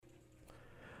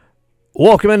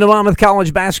Welcome into Monmouth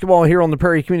College basketball here on the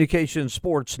Prairie Communications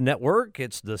Sports Network.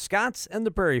 It's the Scots and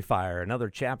the Prairie Fire, another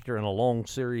chapter in a long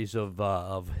series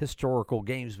of historical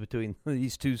games between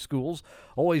these two schools.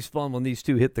 Always fun when these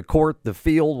two hit the court, the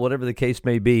field, whatever the case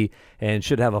may be, and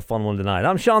should have a fun one tonight.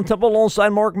 I'm Sean Temple alongside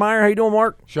Mark Meyer. How you doing,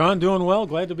 Mark? Sean, doing well.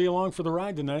 Glad to be along for the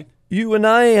ride tonight. You and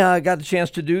I got the chance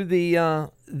to do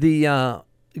the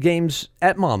games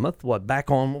at Monmouth, back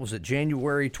on,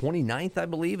 January 29th, I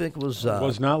believe it was. It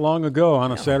was not long ago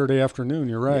on a Saturday afternoon,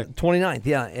 you're right. 29th,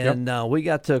 yeah, and we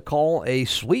got to call a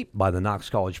sweep by the Knox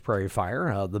College Prairie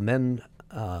Fire. The men,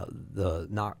 the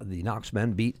Knox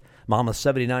men beat Monmouth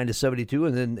 79-72,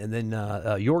 and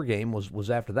then your game was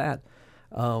after that.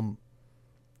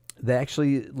 They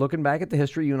actually, looking back at the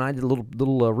history, you and I did a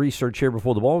little research here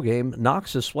before the ball game.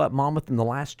 Knox has swept Monmouth in the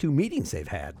last two meetings they've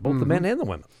had, both the men and the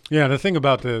women. Yeah, the thing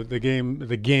about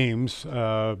the games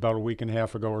about a week and a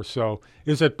half ago or so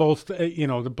is that both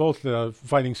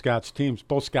Fighting Scots teams,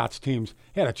 both Scots teams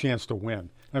had a chance to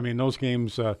win. I mean, those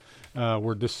games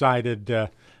were decided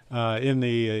in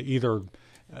the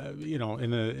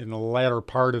in the latter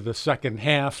part of the second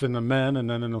half in the men, and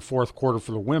then in the fourth quarter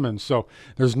for the women. So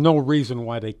there's no reason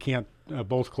why they can't.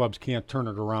 Both clubs can't turn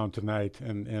it around tonight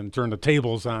and turn the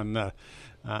tables on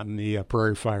the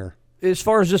Prairie Fire. As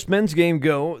far as this men's game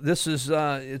go, this is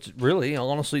it's really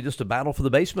honestly just a battle for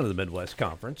the basement of the Midwest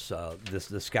Conference.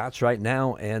 The Scots right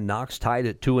now and Knox tied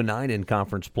at 2-9 in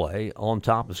conference play. On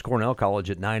top is Cornell College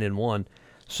at 9-1.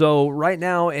 So right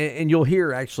now, and you'll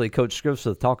hear actually Coach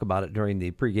Scrivseth talk about it during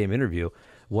the pregame interview,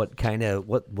 what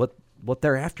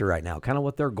they're after right now, kind of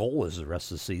what their goal is the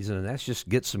rest of the season, and that's just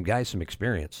get some guys some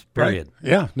experience. Period.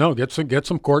 Right. Yeah. No. Get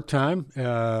some court time,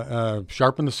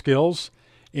 sharpen the skills.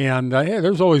 And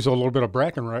there's always a little bit of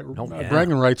bragging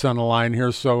rights on the line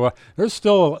here. So there's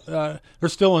still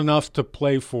enough to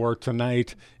play for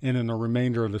tonight and in the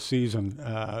remainder of the season.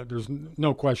 There's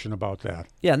no question about that.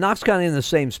 Yeah, Knox kind of in the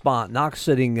same spot. Knox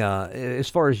sitting as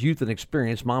far as youth and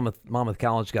experience. Monmouth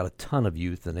College got a ton of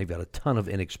youth and they've got a ton of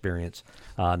inexperience.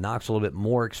 Knox a little bit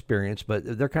more experience,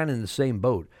 but they're kind of in the same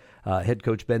boat. Head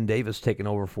coach Ben Davis taking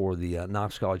over for the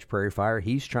Knox College Prairie Fire.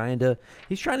 He's trying to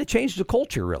change the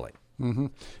culture really. Mm-hmm.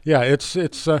 Yeah,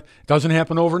 it doesn't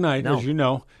happen overnight, as you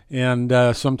know,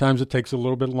 and sometimes it takes a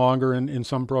little bit longer in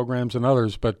some programs than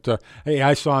others. But hey,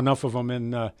 I saw enough of them in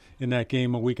that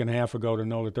game a week and a half ago to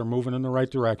know that they're moving in the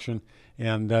right direction,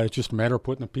 and it's just a matter of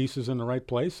putting the pieces in the right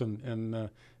place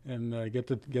and get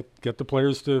the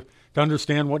players to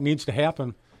understand what needs to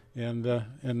happen, and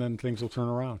then things will turn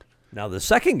around. Now, the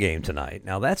second game tonight,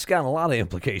 that's got a lot of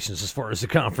implications as far as the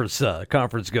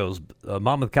conference goes.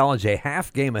 Monmouth College a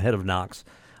half game ahead of Knox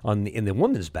in the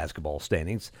women's basketball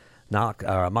standings.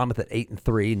 Monmouth at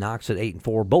 8-3, Knox at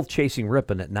 8-4, both chasing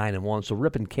Ripon at 9-1. So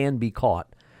Ripon can be caught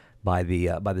by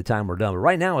the time we're done. But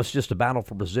right now, it's just a battle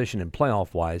for position and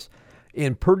playoff wise.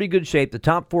 In pretty good shape, the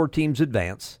top four teams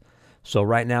advance. So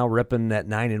right now, Ripon at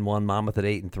 9-1, Monmouth at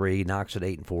 8-3, Knox at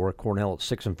 8-4, Cornell at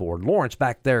 6-4. Lawrence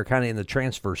back there, kind of in the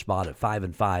transfer spot at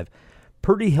 5-5.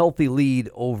 Pretty healthy lead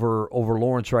over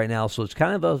Lawrence right now. So it's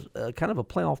kind of a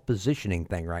playoff positioning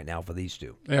thing right now for these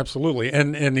two. Absolutely,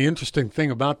 and the interesting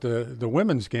thing about the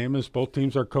women's game is both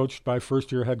teams are coached by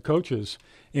first-year head coaches,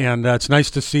 and it's nice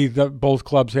to see that both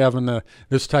clubs having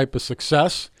this type of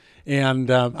success. And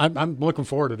I'm looking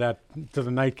forward to that, to the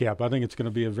nightcap. I think it's going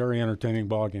to be a very entertaining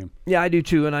ball game. Yeah, I do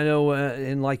too. And I know,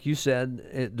 and like you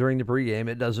said during the pregame,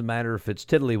 it doesn't matter if it's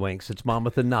Tiddlywinks, it's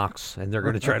Monmouth and Knox, and they're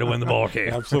going to try to win the ball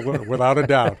game. Absolutely, without a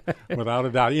doubt, without a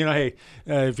doubt. Hey,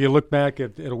 if you look back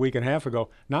at a week and a half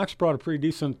ago, Knox brought a pretty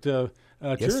decent cheering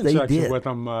section with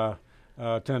them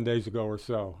 10 days ago or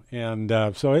so, and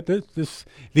so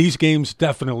these games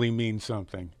definitely mean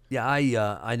something. Yeah,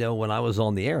 I know when I was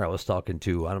on the air, I was talking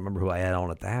to, I don't remember who I had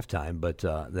on at the halftime, but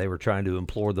they were trying to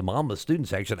implore the Monmouth student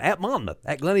section at Monmouth,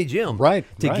 at Glennie Gym, to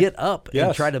get up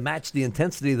and try to match the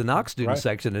intensity of the Knox student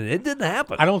section, and it didn't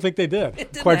happen. I don't think they did.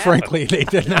 Quite frankly, they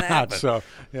did not. Happen. So,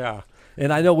 yeah.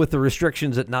 And I know with the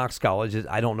restrictions at Knox College,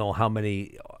 I don't know how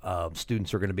many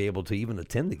students are going to be able to even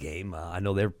attend the game. I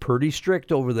know they're pretty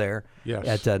strict over there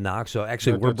at Knox. So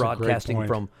actually, we're broadcasting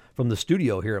from the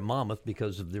studio here at Monmouth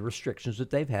because of the restrictions that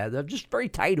they've had. They're just very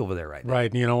tight over there right now.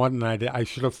 Right. You know what? And I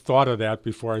should have thought of that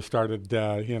before I started,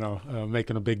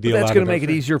 making a big deal out of it. That's going to make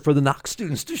it easier for the Knox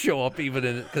students to show up even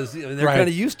in it because they're kind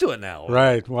of used to it now.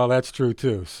 Right. Well, that's true,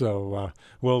 too. So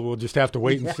we'll just have to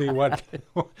wait and see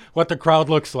what the crowd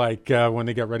looks like when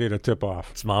they get ready to tip off.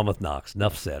 It's Monmouth Knox.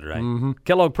 Enough said, right? Mm-hmm.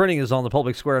 Kellogg Kellogg Printing is on the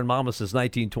public square in Monmouth since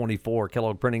 1924.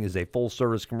 Kellogg Printing is a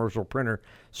full-service commercial printer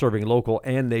serving local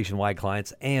and nationwide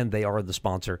clients, and they are the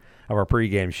sponsor of our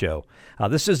pregame show.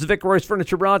 This is the Vic Royce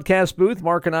Furniture broadcast booth.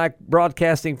 Mark and I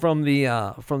broadcasting from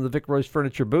the Vic Royce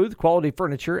Furniture booth. Quality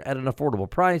furniture at an affordable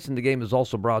price, and the game is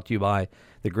also brought to you by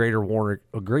the Greater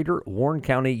Warren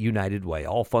County United Way.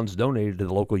 All funds donated to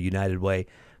the local United Way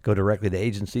go directly to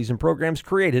agencies and programs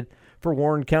created for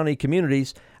Warren County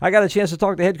communities. I got a chance to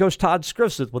talk to head coach Todd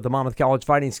Scrivseth with the Monmouth College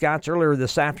Fighting Scots earlier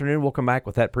this afternoon. We'll come back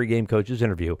with that pregame coach's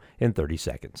interview in 30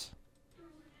 seconds.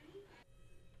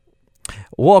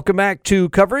 Welcome back to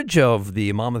coverage of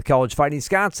the Monmouth College Fighting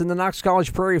Scots and the Knox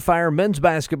College Prairie Fire men's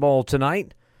basketball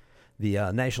tonight.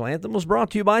 The national anthem was brought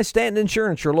to you by Stanton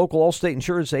Insurance, your local all-state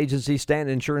insurance agency.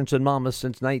 Stanton Insurance in Monmouth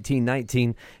since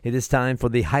 1919. It is time for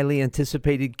the highly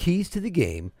anticipated Keys to the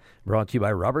Game, brought to you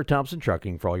by Robert Thompson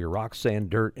Trucking. For all your rock,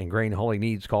 sand, dirt, and grain hauling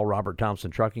needs, call Robert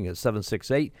Thompson Trucking at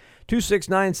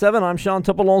 768-2697. I'm Sean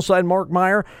Temple alongside Mark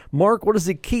Meyer. Mark, what is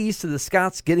the keys to the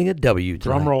Scots getting a W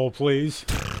tonight? Drum roll, please.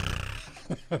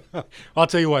 I'll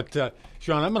tell you what,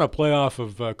 Sean, I'm going to play off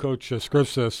of Coach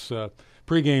Scrivseth's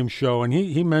pregame show, and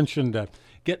he mentioned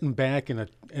getting back in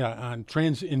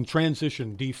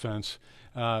transition defense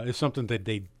is something that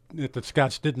the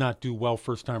Scots did not do well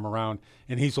first time around,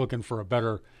 and he's looking for a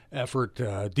better effort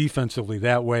defensively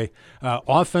that way.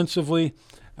 Offensively,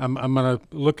 I'm going to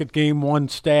look at game one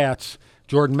stats.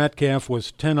 Jordan Metcalf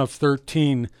was 10 of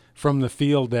 13 from the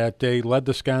field that day, led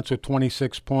the Scots with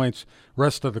 26 points.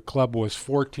 Rest of the club was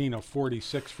 14 of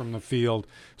 46 from the field.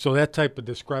 So that type of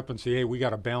discrepancy, hey, we got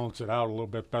to balance it out a little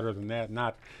bit better than that,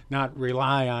 not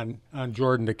rely on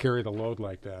Jordan to carry the load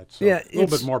like that. So yeah, a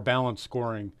little bit more balanced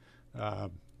scoring, I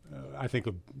think,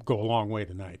 would go a long way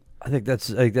tonight. I think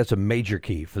that's a major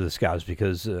key for the Scouts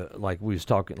because, like I was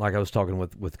talking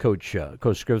with Coach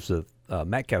Scrivseth,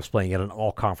 Metcalf's playing at an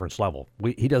all-conference level.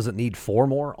 He doesn't need 4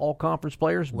 more all-conference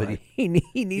players, but right. he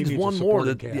needs one more.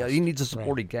 He needs a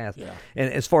supporting cast. Yeah.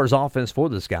 And as far as offense for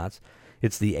the Scots,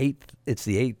 it's the eighth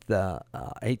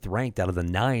ranked out of the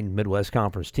 9 Midwest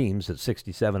Conference teams at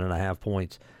 67.5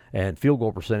 points, and field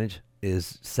goal percentage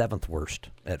is 7th worst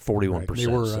at 41%. Right. They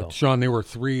were Sean. They were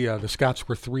 3. The Scots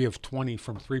were 3 of 20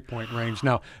 from 3-point range.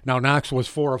 Now Knox was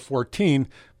 4 of 14.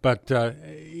 But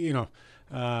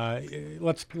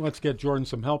let's get Jordan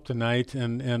some help tonight,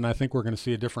 and I think we're going to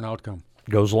see a different outcome.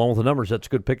 Goes along with the numbers. That's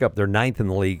a good pickup. They're 9th in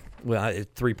the league. Well,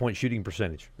 3-point shooting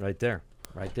percentage right there.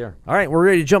 Right there. All right, we're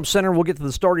ready to jump center. We'll get to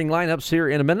the starting lineups here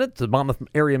in a minute. The Monmouth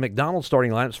area McDonald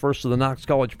starting lineups. First to the Knox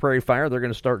College Prairie Fire. They're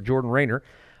going to start Jordan Rayner,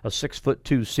 a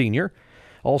 6'2" senior.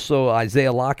 Also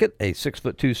Isaiah Lockett, a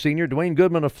 6'2" senior. Dwayne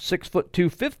Goodman, a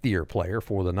 6'2" fifth-year player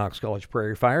for the Knox College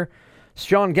Prairie Fire.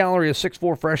 Sean Gallery, a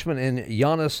 6'4" freshman, and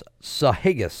Giannis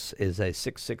Sahagas is a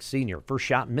 6'6" senior. First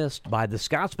shot missed by the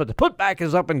Scots, but the putback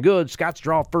is up and good. Scots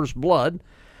draw first blood.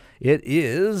 It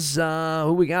is,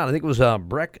 who we got? I think it was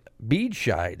Breck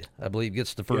Beedscheid, I believe,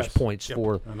 gets the first points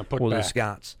for the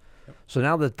Scots. Yep. So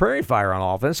now the Prairie Fire on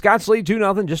offense. Scots lead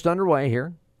 2-0, just underway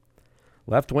here.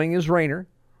 Left wing is Rayner.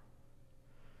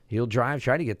 He'll drive,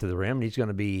 try to get to the rim, and he's going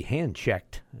to be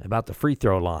hand-checked about the free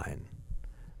throw line.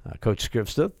 Coach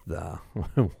Scrivseth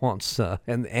wants,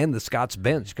 and the Scots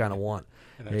bench kind of want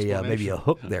maybe a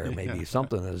hook there, maybe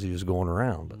something as he was going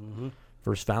around. But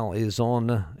first foul is on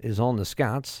the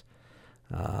Scots.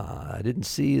 I didn't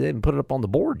see, they didn't put it up on the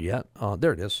board yet.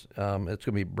 There it is. It's going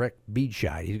to be Breck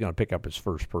Beedscheid. He's going to pick up his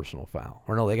first personal foul.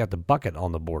 Or no, they got the bucket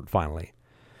on the board finally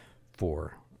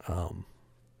for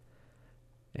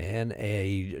and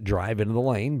a drive into the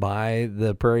lane by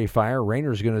the Prairie Fire.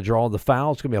 Rayner's going to draw the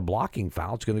foul. It's going to be a blocking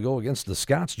foul. It's going to go against the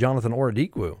Scots. Jonathan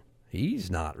Oradikwu.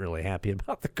 He's not really happy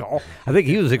about the call. I think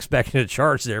he was expecting a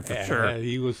charge there for sure.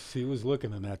 He was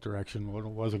looking in that direction. It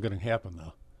wasn't going to happen,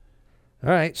 though. All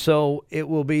right, so it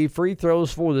will be free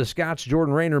throws for the Scots.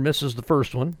 Jordan Rayner misses the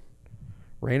first one.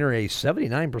 Rayner, a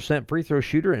 79% free throw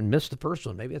shooter, and missed the first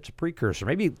one. Maybe that's a precursor.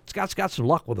 Maybe Scott's got some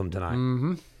luck with him tonight.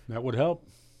 Mm-hmm. That would help.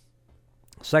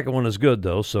 Second one is good,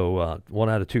 though, so 1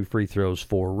 out of 2 free throws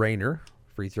for Rayner.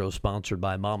 Free throw sponsored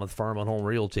by Monmouth Farm and Home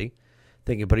Realty.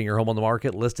 Thinking of putting your home on the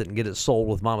market? List it and get it sold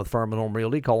with Monmouth Farm and Home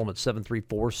Realty. Call them at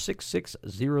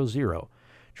 734-6600.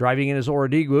 Driving in is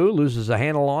Oradikwu, loses a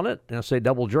handle on it, and I say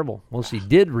double dribble. Once he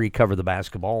did recover the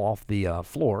basketball off the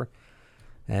floor,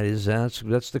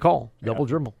 that's the call, double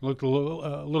dribble. Looked a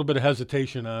little bit of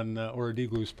hesitation on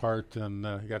Oradigu's part, and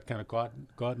he got kind of caught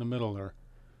in the middle there.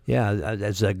 Yeah,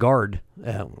 as a guard,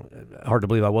 hard to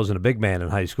believe I wasn't a big man in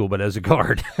high school, but as a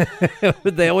guard,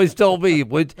 they always told me,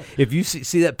 if you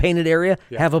see that painted area,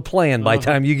 have a plan by the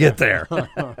time you get there.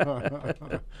 I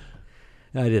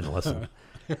didn't listen.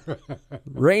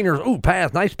 Rayner,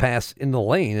 pass, nice pass in the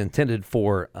lane intended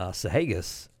for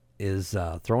Sahagas is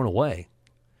thrown away.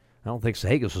 I don't think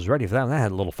Sahagas was ready for that. That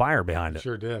had a little fire behind it.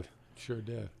 Sure did. Sure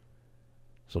did.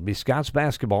 So it'll be Scots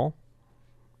basketball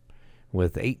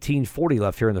with 18:40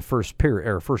 left here in the first period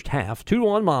or first half.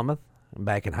 2-1 Monmouth. I'm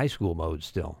back in high school mode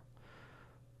still.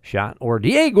 Shot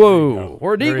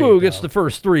Diego gets the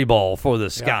first three ball for the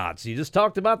Scots. You just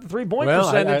talked about the 3-point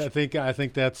percentage. I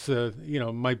think that's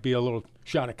might be a little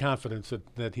shot of confidence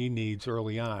that he needs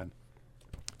early on.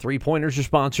 3-pointers are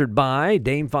sponsored by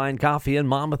Dame Fine Coffee in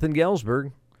Monmouth and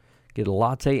Galesburg. Get a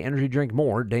latte, energy drink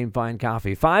more. Dame Fine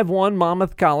Coffee. 5-1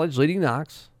 Monmouth College leading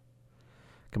Knox.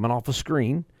 Coming off a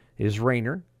screen is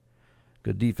Rayner.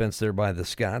 Good defense there by the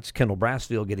Scots. Kendall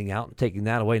Brassfield getting out and taking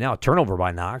that away. Now a turnover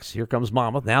by Knox. Here comes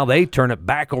Monmouth. Now they turn it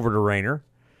back over to Rayner.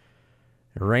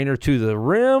 Rayner to the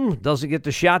rim. Doesn't get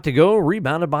the shot to go.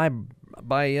 Rebounded by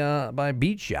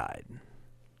Beachside.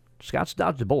 Scots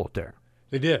dodged a bullet there.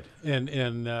 They did, and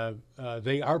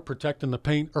they are protecting the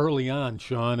paint early on,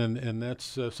 Sean, and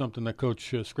that's something that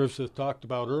Coach Scripps has talked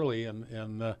about early, and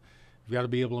you've got to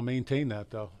be able to maintain that,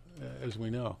 though, as we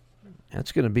know.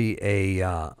 That's going to be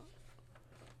a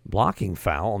blocking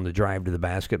foul on the drive to the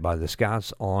basket by the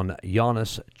Scots on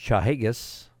Giannis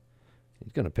Chahagas.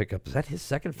 He's going to pick up. Is that his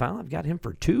second foul? I've got him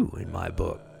for 2 in my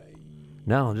book.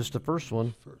 No, just the first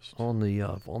one on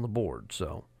the board.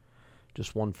 So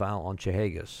just one foul on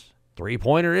Chahagas.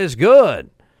 3-pointer is good.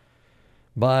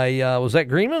 By was that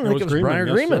Greenman? I think it was Briar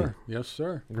Greenman. Yes,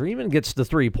 sir. Greenman gets the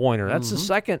 3-pointer. That's the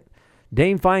second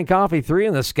Dame Fine Coffee 3,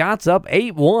 and the Scots up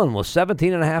 8-1 with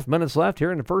 17 and a half minutes left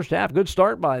here in the first half. Good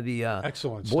start by the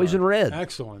boys in red.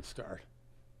 Excellent start.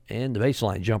 And the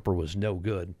baseline jumper was no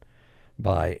good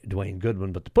by Dwayne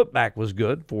Goodwin, but the putback was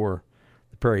good for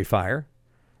the Prairie Fire.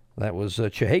 That was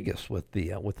Chahagas with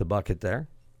the bucket there.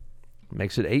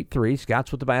 Makes it 8-3.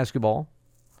 Scots with the basketball.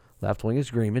 Left wing is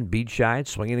Greenman. Beachside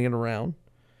swinging it around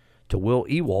to Will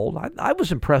Ewald. I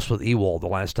was impressed with Ewald the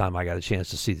last time I got a chance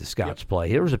to see the Scots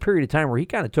play. There was a period of time where he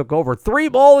kind of took over.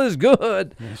 3-ball is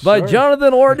good by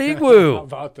Jonathan Ordigwu. How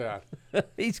about that?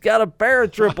 He's got a pair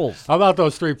of triples. How about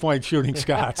those 3-point shooting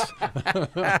Scots?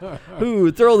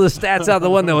 Ooh, throw the stats out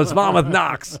the window. It's Monmouth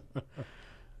Knox.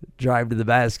 Drive to the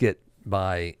basket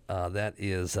by, that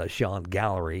is Sean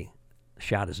Gallery.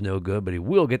 Shot is no good, but he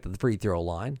will get to the free throw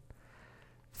line.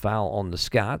 Foul on the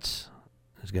Scots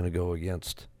is going to go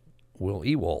against Will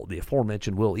Ewald. The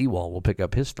aforementioned Will Ewald will pick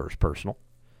up his first personal.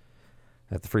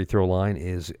 At the free throw line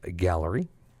is Gallery.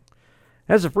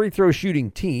 As a free throw shooting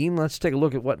team, let's take a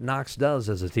look at what Knox does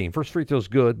as a team. First free throw's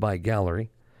good by Gallery.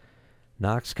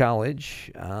 Knox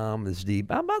College is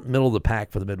about middle of the pack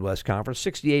for the Midwest Conference.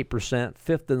 68%,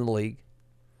 fifth in the league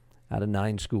out of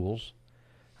 9 schools.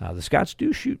 The Scots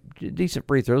do shoot decent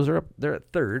free throws. They're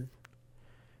at third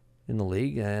in the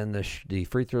league, and the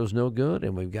free throw's no good,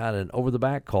 and we've got an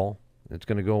over-the-back call. It's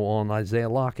going to go on Isaiah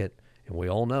Lockett, and we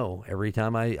all know every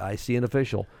time I see an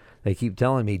official, they keep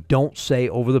telling me, don't say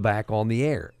over-the-back on the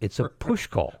air. It's a push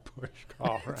call. Push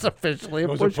call, right. It's officially a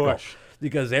push call.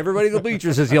 Because everybody in the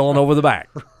bleachers is yelling over the back.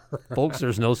 Folks,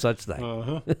 there's no such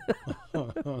thing.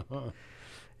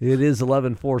 It is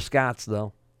 11-4 Scots,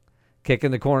 though. Kick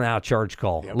in the corner, out, charge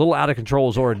call. Yep. A little out of control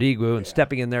is Ordigwu, and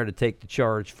stepping in there to take the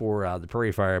charge for the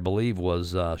Prairie Fire, I believe,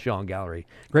 was Sean Gallery.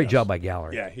 Great job by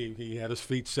Gallery. Yeah, he had his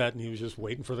feet set, and he was just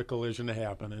waiting for the collision to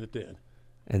happen, and it did.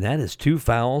 And that is 2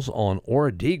 fouls on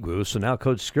Ordigwu, so now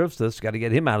Coach Scripps got to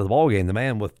get him out of the ballgame. The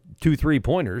man with 2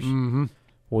 3-pointers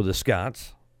for the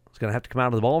Scots is going to have to come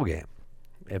out of the ballgame,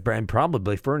 and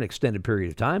probably for an extended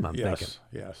period of time, I'm thinking.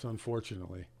 Yes,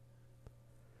 unfortunately.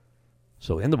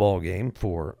 So in the ball game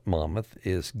for Monmouth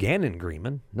is Gannon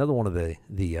Greenman, another one of the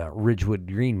Ridgewood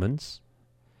Greenmans.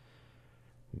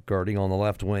 Guarding on the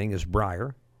left wing is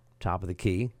Breyer, top of the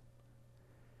key.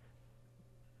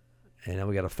 And then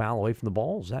we got a foul away from the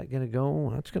ball. Is that going to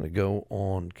go? That's going to go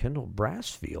on Kendall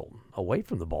Brassfield, away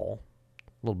from the ball.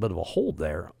 A little bit of a hold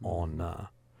there on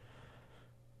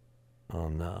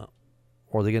or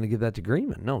are they going to give that to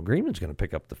Greenman? No, Greenman's going to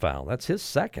pick up the foul. That's his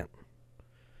second.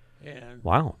 And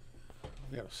wow.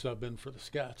 We got a sub in for the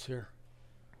Scots here.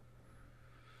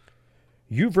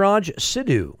 Yuvraj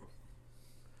Sidhu.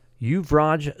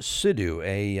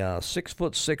 A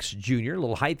 6'6" junior. A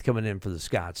little height coming in for the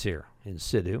Scots here in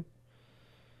Sidhu.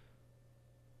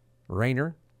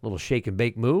 Rayner, little shake and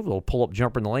bake move. Little pull-up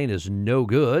jumper in the lane is no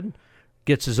good.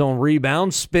 Gets his own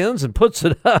rebound, spins, and puts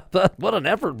it up. What an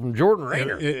effort from Jordan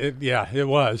Rayner. It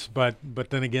was. But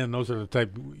then again, those are the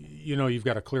type, you've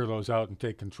got to clear those out and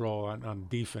take control on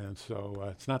defense. So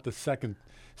it's not the second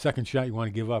shot you want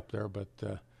to give up there. But,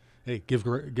 hey, give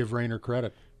Rayner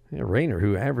credit. Yeah, Rayner,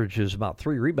 who averages about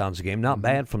 3 rebounds a game, not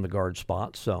bad from the guard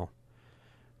spot, so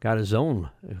got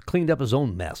cleaned up his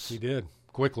own mess. He did,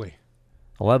 quickly.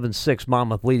 11-6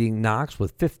 Monmouth leading Knox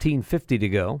with 15:50 to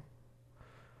go.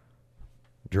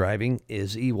 Driving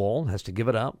is Ewald, has to give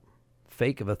it up.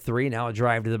 Fake of a 3, now a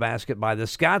drive to the basket by the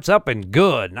Scots, up and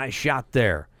good. Nice shot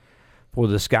there for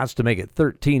the Scots to make it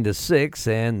 13-6,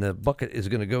 and the bucket is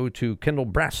going to go to Kendall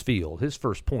Brassfield, his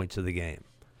first points of the game.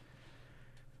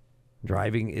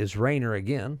 Driving is Rayner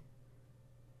again.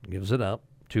 Gives it up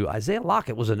to Isaiah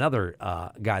Lockett. Was another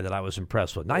guy that I was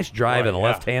impressed with. Nice drive in the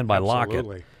left hand by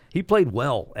Lockett. He played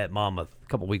well at Monmouth a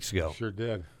couple weeks ago. Sure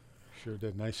did.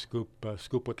 Nice scoop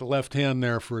with the left hand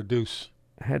there for a deuce.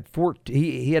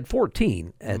 He had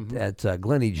 14 at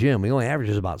Glenny Gym. He only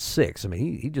averages about 6. I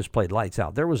mean, he just played lights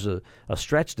out. There was a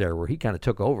stretch there where he kind of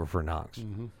took over for Knox.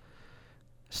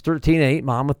 It's 13-8,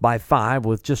 Monmouth by 5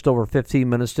 with just over 15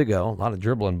 minutes to go. A lot of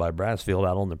dribbling by Brassfield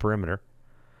out on the perimeter.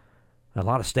 A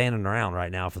lot of standing around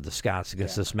right now for the Scots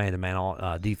against this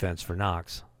man-to-man defense for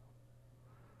Knox.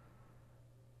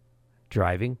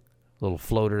 Driving, little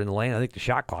floater in the lane. I think the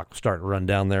shot clock was starting to run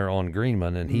down there on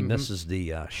Greenman, and he misses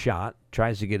the shot.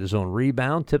 Tries to get his own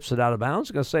rebound, tips it out of bounds.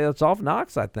 Going to say that's off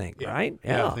Knox, I think, right?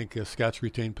 Yeah, I think Scots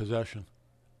retained possession.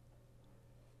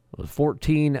 It was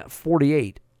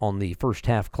 14:48 on the first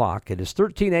half clock. It is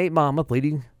 13-8 Monmouth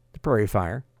leading the Prairie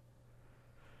Fire.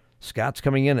 Scots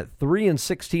coming in at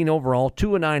 3-16 overall,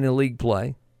 2-9 in league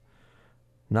play.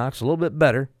 Knox a little bit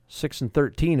better,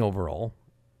 6-13 overall,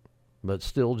 but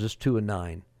still just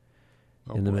 2-9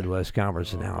 in the Midwest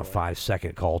Conference. And now a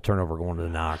 5-second call turnover going to the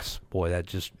Knox. Boy, that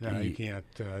just you can't.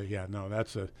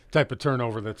 That's a type of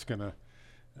turnover that's going to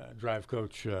drive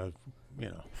Coach.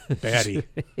 Batty.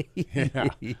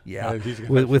 Yeah.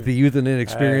 With the youth and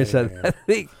inexperience, I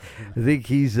think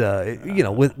he's,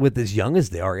 with as young as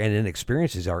they are and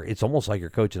inexperienced as they are, it's almost like you're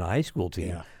coaching a high school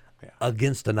team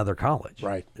against another college.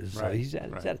 Right. So he's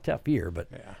had a tough year, but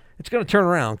it's going to turn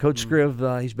around. Coach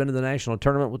Scriv, he's been in the national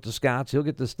tournament with the Scots. He'll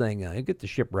get this thing, he'll get the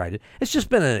ship righted. It's just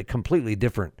been a completely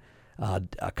different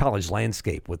college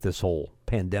landscape with this whole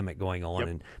pandemic going on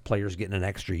and players getting an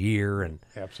extra year and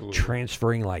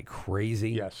transferring like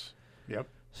crazy. Yes. Yep.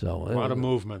 So a lot of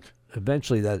movement.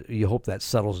 Eventually, you hope that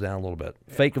settles down a little bit.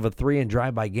 Fake of a 3 and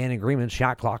drive by Gannon Greenman.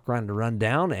 Shot clock running to run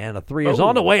down, and a 3 is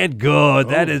on the way and good.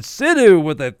 That is Sidhu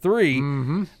with a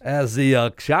 3 as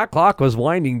the shot clock was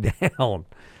winding down.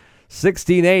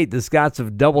 16-8. The Scots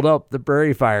have doubled up the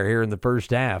Prairie Fire here in the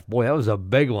first half. Boy, that was a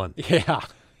big one. Yeah.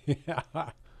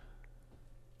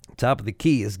 Top of the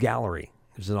key is Gallery.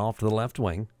 Gives it off to the left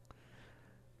wing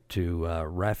to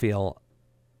Raphael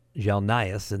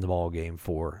Jalnias in the ball game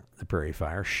for the Prairie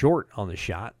Fire. Short on the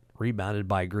shot, rebounded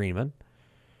by Greenman.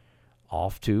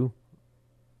 Off to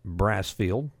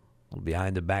Brassfield.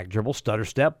 Behind the back dribble, stutter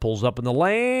step, pulls up in the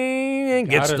lane and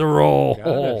gets the roll.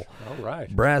 All right.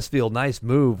 Brassfield, nice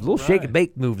move. A little shake and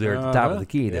bake move there at the top of the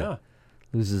key to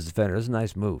lose his defender. It's a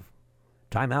nice move.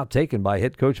 Timeout taken by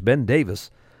head coach Ben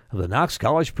Davis of the Knox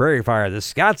College Prairie Fire. The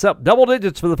Scots up double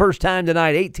digits for the first time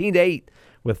tonight, 18-8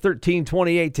 with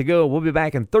 13:28 to go. We'll be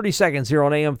back in 30 seconds here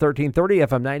on AM 1330,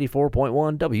 FM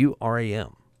 94.1,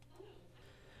 WRAM.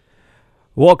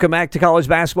 Welcome back to college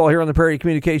basketball here on the Prairie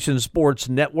Communications Sports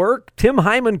Network. Tim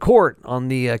Hyman Court on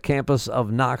the campus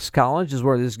of Knox College is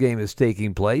where this game is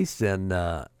taking place. And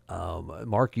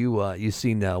Mark, you've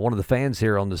seen one of the fans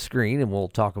here on the screen, and we'll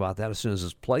talk about that as soon as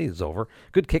this play is over.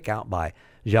 Good kick out by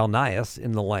Jalnias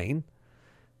in the lane.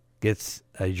 Gets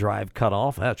a drive cut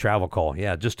off. Travel call.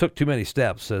 Yeah, just took too many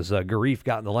steps as Garif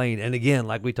got in the lane. And again,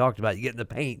 like we talked about, you get in the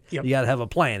paint, you got to have a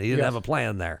plan. He didn't have a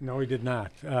plan there. No, he did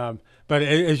not. But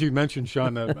as you mentioned,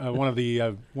 Sean, one of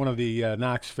the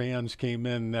Knox fans came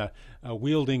in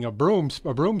wielding a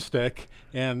broomstick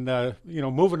and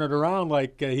moving it around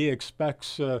like he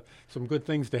expects some good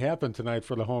things to happen tonight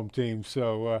for the home team.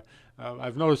 So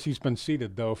I've noticed he's been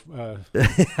seated though. He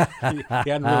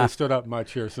hadn't really stood up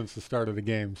much here since the start of the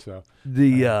game. So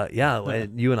you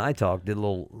and I talked.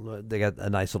 They got a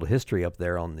nice little history up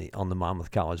there on the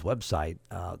Monmouth College website.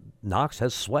 Knox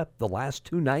has swept the last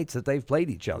 2 nights that they've played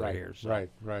each other here. So.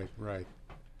 Right.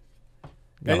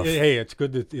 Hey, it's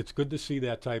good to see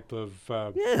that type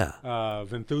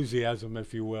of enthusiasm,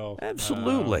 if you will.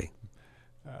 Absolutely.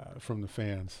 From the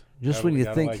fans. Just when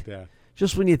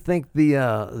you think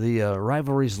the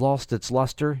rivalry's lost its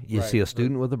luster, you see a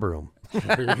student with a broom.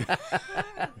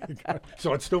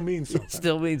 So it still means something. It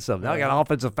still means something. Now I got an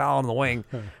offensive foul on the wing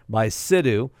by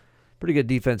Sidhu. Pretty good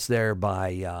defense there by,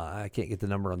 I can't get the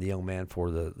number on the young man for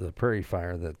the Prairie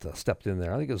Fire that stepped in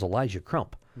there. I think it was Elijah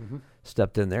Crump.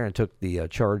 Stepped in there and took the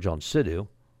charge on Sidhu.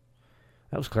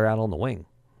 That was clear out on the wing.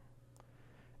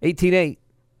 18-8.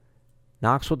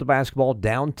 Knox with the basketball,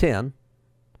 down 10.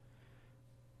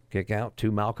 Kick out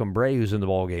to Malcolm Bray, who's in the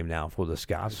ball game now for the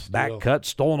Scots. Back cut,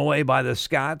 stolen away by the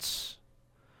Scots.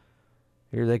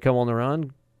 Here they come on the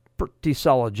run. Pretty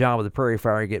solid job of the Prairie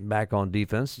Fire getting back on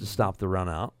defense to stop the run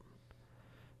out.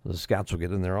 The Scots will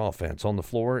get in their offense. On the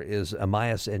floor is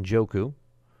Amias Njoku.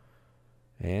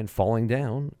 And falling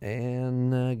down.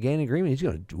 And Gannon Greenman, he's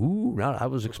going to, I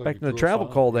was expecting a travel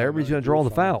call there, but he's going to draw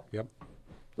the foul. Yep. A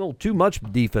little too much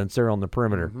defense there on the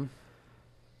perimeter. Mm-hmm.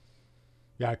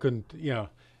 Yeah, I couldn't,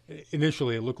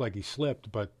 initially it looked like he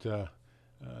slipped, but the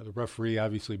referee,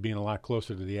 obviously being a lot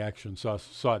closer to the action, saw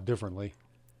it differently.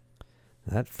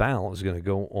 That foul is going to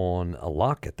go on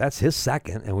Lockett. That's his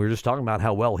second, and we were just talking about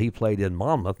how well he played in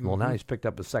Monmouth. Well, now he's picked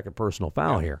up his second personal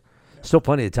foul here. Yeah. Still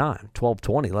plenty of time.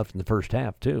 12:20 left in the first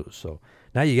half, too. So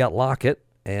now you got Lockett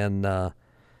and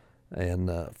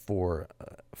for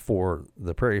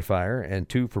the Prairie Fire, and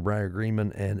 2 for Briar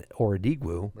Greenman and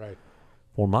Oradigwu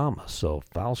for Monmouth. So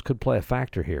fouls could play a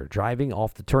factor here. Driving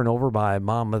off the turnover by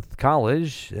Monmouth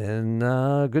College, and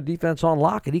good defense on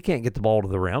Lockett. He can't get the ball to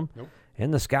the rim. Nope.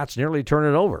 And the Scots nearly turn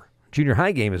it over. Junior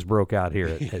high game has broke out here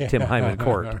at Tim Hyman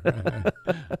Court.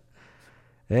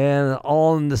 And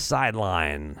on the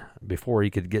sideline, before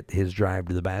he could get his drive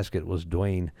to the basket, was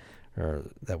Njoku.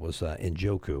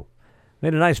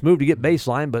 Made a nice move to get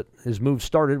baseline, but his move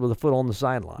started with a foot on the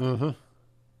sideline. Mm-hmm.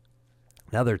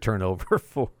 Another turnover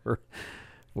for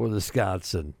the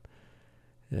Scots, and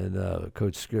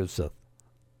Coach Scrivseth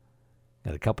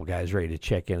got a couple guys ready to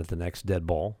check in at the next dead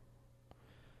ball.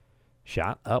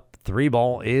 Shot up, 3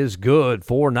 ball is good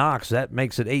for Knox. That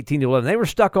makes it 18-11. They were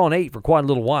stuck on 8 for quite a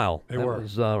little while. That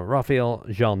was Rafael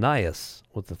Jalnayas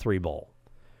with the 3 ball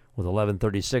with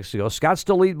 11:36 to go. Scots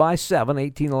still lead by 7,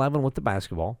 18-11 with the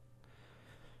basketball.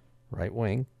 Right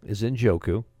wing is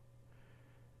Njoku.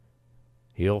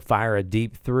 He'll fire a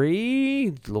deep 3,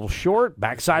 a little short.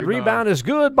 Backside rebound is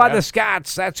good by the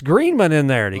Scots. That's Greenman in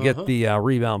there to get the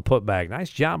rebound put back.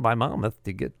 Nice job by Monmouth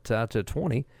to get to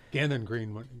 20. Gannon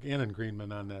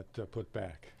Greenman on that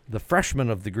putback. The freshman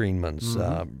of the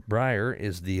Greenmans. Briar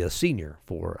is the senior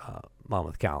for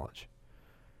Monmouth College.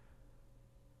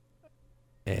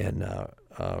 And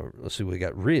let's see, we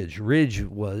got Ridge. Ridge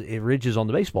is on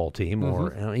the baseball team,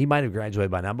 or he might have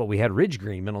graduated by now, but we had Ridge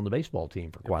Greenman on the baseball team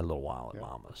for quite a little while at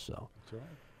Monmouth. So that's right.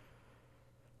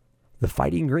 The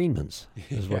Fighting Greenmans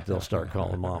is what they'll start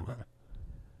calling Monmouth.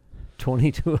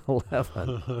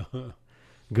 22-11.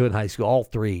 Good high school. All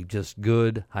 3 just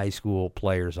good high school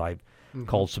players. I've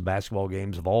called some basketball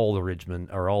games of all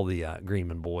the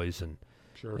Greenman boys, and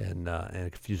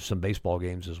some baseball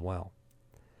games as well.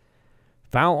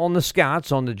 Foul on the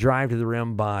Scots on the drive to the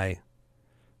rim by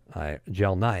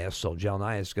Jalnayas. So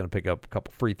Jalnayas is going to pick up a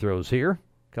couple free throws here.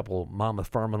 A couple Monmouth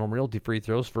Farm and Home Realty free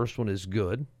throws. First one is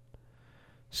good.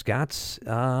 Scots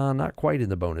not quite in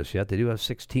the bonus yet. They do have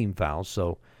 6 team fouls,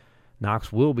 so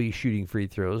Knox will be shooting free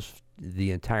throws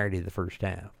the entirety of the first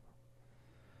half.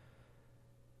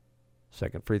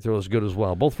 Second free throw is good as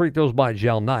well. Both free throws by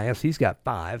Jalnayas. He's got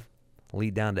 5.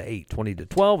 Lead down to 8,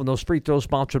 20-12, and those free throws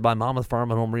sponsored by Monmouth Farm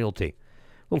and Home Realty.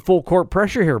 A little full court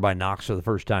pressure here by Knox for the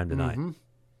first time tonight.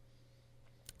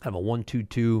 Have a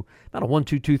 1-2-2, not a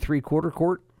 1-2-2 3-quarter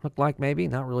court, look like maybe.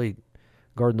 Not really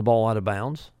guarding the ball out of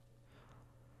bounds.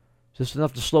 Just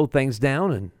enough to slow things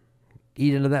down and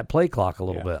eat into that play clock a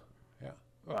little bit.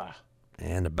 Yeah.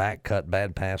 And a back cut,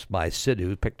 bad pass by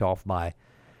Sidhu, picked off by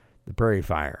the Prairie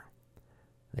Fire.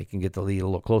 They can get the lead a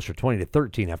little closer,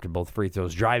 20-13 after both free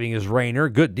throws. Driving is Rayner.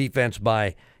 Good defense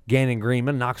by Gannon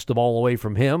Greenman. Knocks the ball away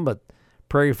from him, but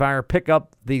Prairie Fire pick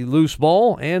up the loose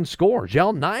ball and score.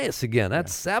 Jalnayas again.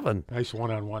 That's 7. Nice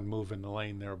one-on-one move in the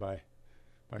lane there by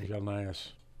Jalnayas.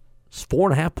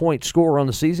 4.5-point score on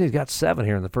the season. He's got 7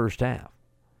 here in the first half.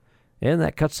 And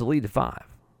that cuts the lead to 5.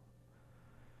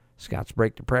 Scots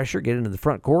break the pressure, get into the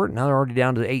front court. Now they're already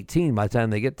down to 18 by the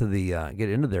time they get to the get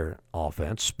into their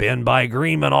offense. Spin by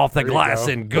Greenman off the glass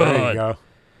and good. There you go.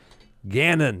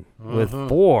 Gannon with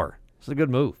 4. It's a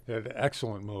good move.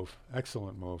 Excellent move.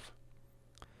 Excellent move.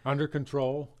 Under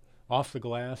control, off the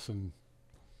glass, and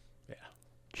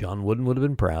John Wooden would have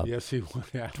been proud. Yes, he would.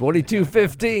 Yeah.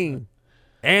 22-15.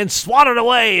 And swatted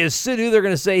away is Sidhu. They're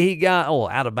going to say he got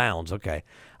out of bounds. Okay.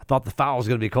 I thought the foul was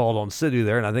going to be called on Sidhu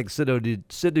there, and I think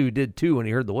Sidhu did too when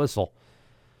he heard the whistle.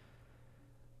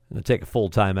 Going to take a full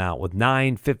timeout with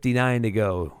 9:59 to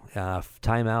go.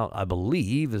 Timeout, I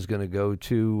believe, is going to go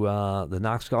to the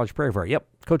Knox College Prairie Fire. Yep,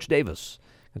 Coach Davis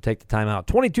going to take the timeout.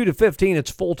 22-15, it's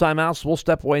full timeout, so we'll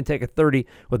step away and take a 30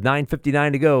 with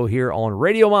 9:59 to go here on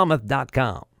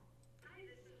RadioMonmouth.com.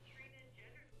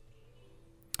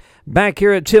 Back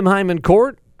here at Tim Hyman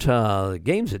Court.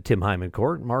 games at Tim Hyman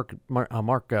Court. Mark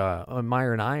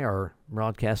Meyer and I are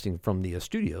broadcasting from the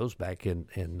studios back in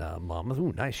Monmouth.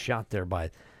 Ooh, nice shot there by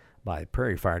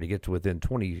Prairie Fire to get to within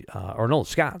 20.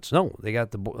 Scots. No, they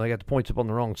got the points up on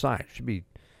the wrong side. Should be.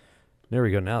 There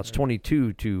we go. Now it's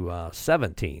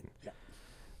 22-17.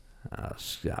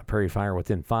 Prairie Fire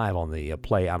within 5 on the good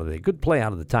play out of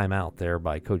the timeout there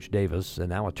by Coach Davis, and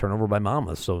now a turnover by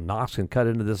Monmouth. So Knox can cut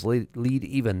into this lead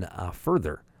even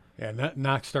further. Yeah,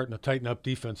 Knox starting to tighten up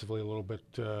defensively a little bit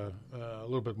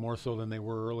more so than they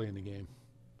were early in the game.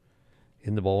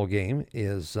 In the ball game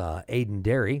is Aiden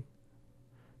Derry.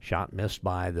 Shot missed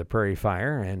by the Prairie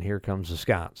Fire, and here comes the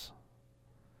Scots.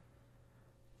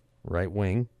 Right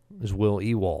wing is Will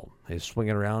Ewald. He's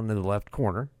swinging around in the left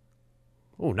corner.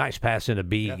 Oh, nice pass into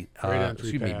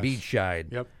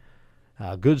Beedscheid. Yep.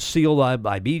 Good seal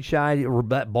by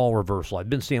Beedscheid. Ball reversal. I've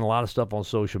been seeing a lot of stuff on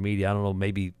social media. I don't know,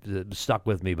 maybe it stuck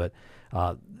with me, but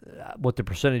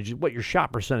what your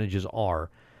shot percentages are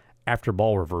after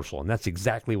ball reversal, and that's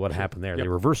exactly what happened there. Yep. They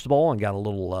reversed the ball and got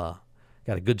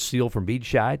a good seal from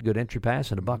Beedscheid, good entry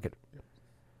pass and a bucket. Yep.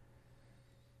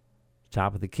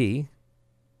 Top of the key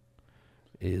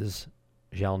is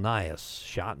Jalnias.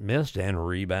 Shot missed, and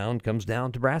rebound comes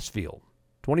down to Brassfield.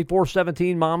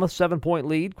 24-17 Monmouth, 7-point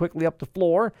lead. Quickly up the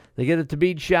floor. They get it to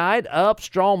Beedscheid. Up,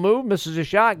 strong move, misses a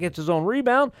shot, gets his own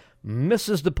rebound,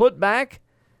 misses the putback.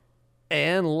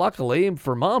 And luckily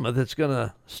for Monmouth, it's going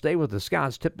to stay with the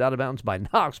Scots, tipped out of bounds by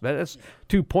Knox. But that's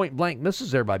 2 point-blank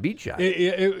misses there by Beedscheid.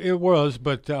 It was,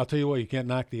 but I'll tell you what, you can't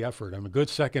knock the effort. A good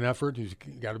second effort. He's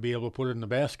got to be able to put it in the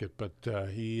basket, but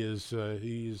he's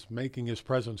making his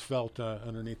presence felt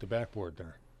underneath the backboard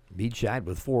there. Beedscheid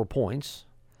with 4 points.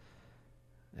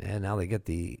 And now they get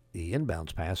the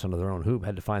inbounds pass under their own hoop.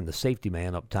 Had to find the safety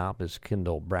man up top is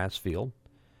Kendall Brassfield.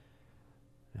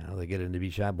 Now they get into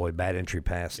Beedscheid. Boy, bad entry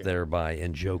pass there by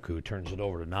Njoku. Turns it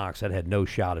over to Knox. That had no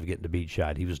shot of getting to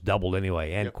Beedscheid. He was doubled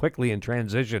anyway. And quickly in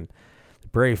transition, the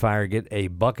Prairie Fire get a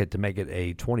bucket to make it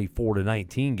a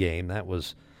 24-19 game. That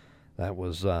was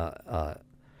Shahagas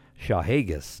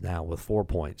now with 4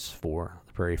 points for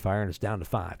the Prairie Fire, and it's down to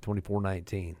 5,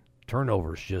 24-19.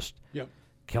 Turnovers just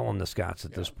killing the Scots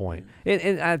at this point.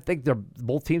 And I think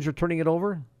both teams are turning it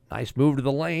over. Nice move to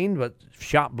the lane, but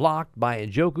shot blocked by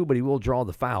Njoku, but he will draw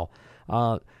the foul.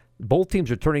 Both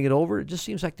teams are turning it over. It just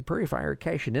seems like the Prairie Fire are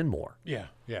cashing in more.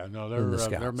 No,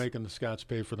 they're making the Scots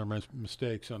pay for their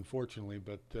mistakes, unfortunately.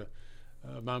 But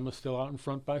Monmouth's still out in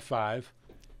front by 5,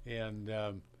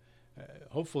 and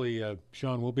hopefully,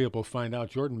 Sean, we'll be able to find out.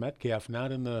 Jordan Metcalf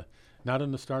not in the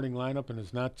starting lineup and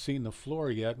has not seen the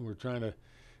floor yet, and we're trying to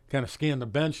kind of scan the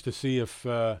bench to see if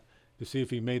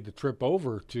he made the trip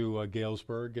over to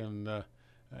Galesburg, and I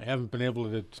haven't been able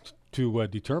to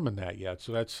determine that yet.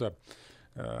 So that's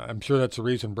I'm sure that's the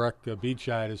reason Breck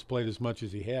Beedscheid has played as much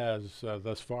as he has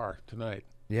thus far tonight.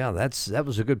 Yeah, that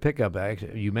was a good pickup.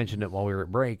 Actually, you mentioned it while we were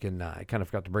at break, and I kind of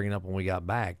forgot to bring it up when we got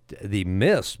back. The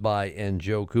miss by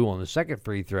Njoku on the second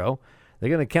free throw. They're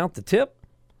going to count the tip?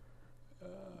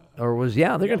 They're going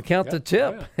to count the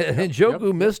tip.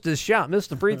 Njoku missed his shot, missed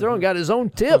the free throw, and got his own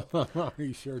tip.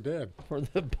 He sure did. For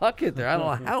the bucket there. I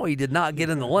don't know how he did not get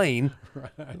in the lane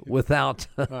without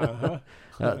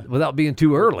being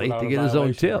too early to get his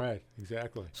own tip. Right,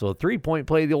 exactly. So a 3-point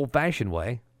play the old-fashioned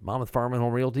way. Monmouth Farm and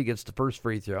Home Realty gets the first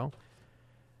free throw.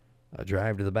 A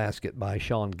drive to the basket by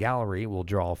Sean Gallery will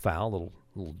draw a foul.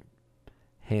 Little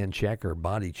hand check or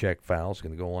body check foul is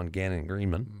going to go on Gannon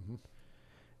Greenman. Mm-hmm.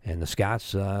 And the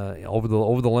Scots over the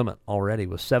limit already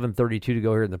with 7:32 to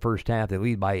go here in the first half. They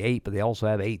lead by 8, but they also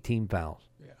have 18 fouls.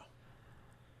 Yeah.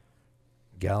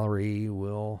 Gallery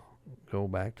will go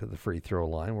back to the free throw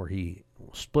line where he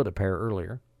split a pair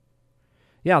earlier.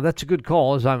 Yeah, that's a good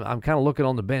call. As I'm kind of looking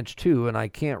on the bench too, and I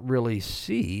can't really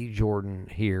see Jordan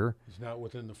here. He's not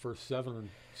within the first 7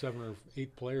 or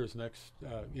 8 players next,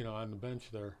 on the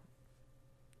bench there.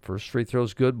 First free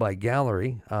throw's good by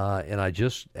Gallery, and I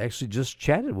just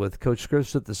chatted with Coach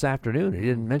Scripps this afternoon. He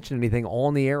didn't mention anything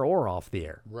on the air or off the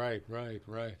air. Right.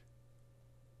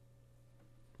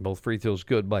 Both free throws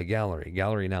good by Gallery.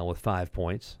 Gallery now with 5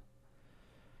 points.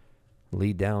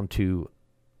 Lead down to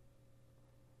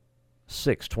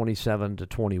 6,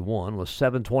 27-21 with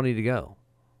 7:20 to go.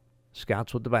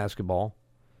 Scots with the basketball.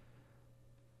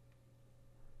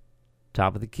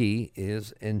 Top of the key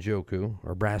is Njoku,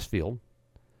 or Brassfield.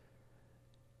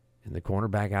 In the corner,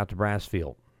 back out to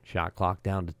Brassfield. Shot clock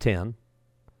down to 10.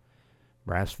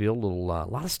 Brassfield, a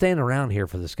lot of standing around here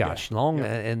for the Scots.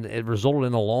 And it resulted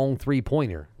in a long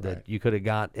three-pointer that you could have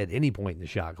got at any point in the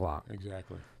shot clock.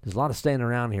 Exactly. There's a lot of standing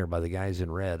around here by the guys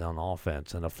in red on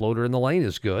offense. And a floater in the lane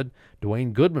is good.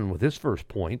 Dwayne Goodman with his first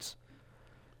points.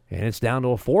 And it's down to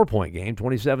a 4-point game,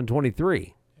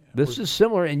 27-23. This is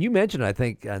similar, and you mentioned, I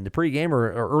think, in the pregame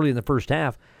or early in the first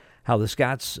half, how the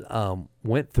Scots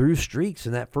went through streaks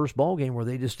in that first ball game where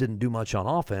they just didn't do much on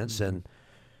offense, and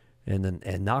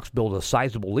Knox built a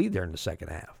sizable lead there in the second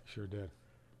half. Sure did.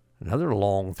 Another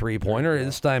long three-pointer.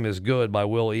 This time is good by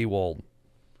Will Ewald.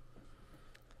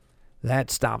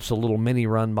 That stops a little mini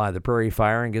run by the Prairie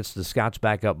Fire and gets the Scots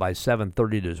back up by 7,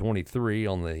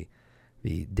 30-23 on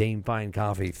the Dame Fine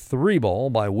Coffee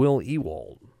 3-ball by Will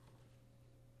Ewald.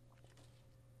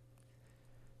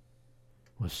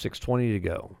 With 6:20 to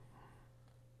go.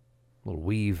 A little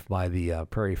weave by the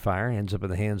Prairie Fire. Ends up in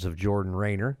the hands of Jordan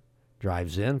Rayner.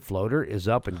 Drives in. Floater is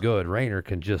up and good. Rayner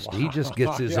can just, he just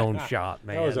gets his own shot,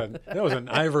 man. That was an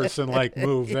Iverson-like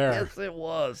move there. Yes, it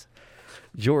was.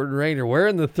 Jordan Rayner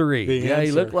wearing the 3.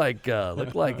 He looked like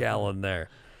Allen there.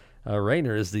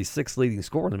 Rayner is the 6th leading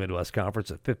scorer in the Midwest Conference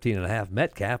at 15.5.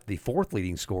 Metcalf, the 4th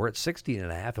leading scorer at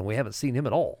 16.5, and we haven't seen him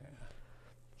at all.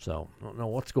 So I don't know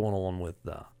what's going on with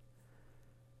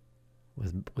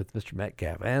Mr.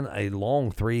 Metcalf. And a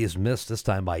long 3 is missed this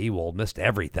time by Ewald. Missed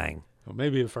everything. Well,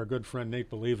 maybe if our good friend Nate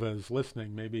Believa is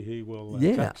listening, maybe he will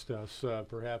text us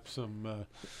perhaps some.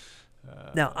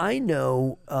 Now I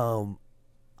know,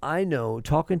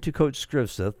 talking to Coach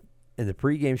Scrivseth in the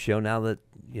pregame show, now that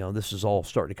this is all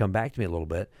starting to come back to me a little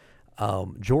bit,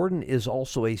 Jordan is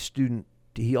also a student.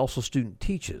 He also student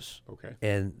teaches. Okay.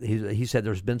 And he said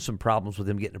there's been some problems with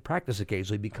him getting to practice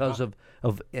occasionally because of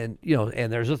and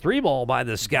there's a 3-ball by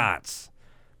the Scots.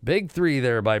 Big 3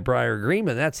 there by Briar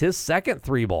Greenman. That's his second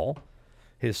 3-ball.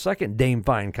 His second Dame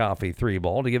Fine Coffee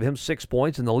 3-ball to give him 6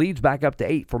 points, and the lead's back up to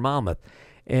 8 for Monmouth.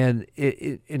 And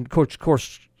Coach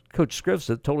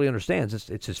Scrivseth totally understands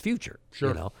it's his future.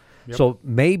 Sure. Yep. So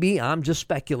maybe I'm just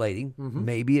speculating. Mm-hmm.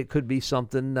 Maybe it could be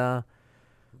something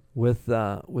with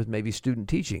maybe student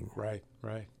teaching. Right.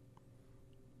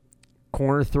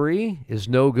 Corner 3 is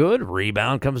no good.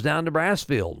 Rebound comes down to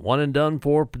Brassfield. 1 and done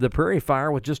for the Prairie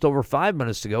Fire with just over 5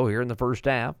 minutes to go here in the first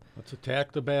half. Let's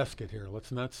attack the basket here.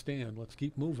 Let's not stand. Let's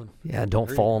keep moving. Yeah,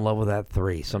 don't fall in love with that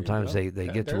 3. Sometimes they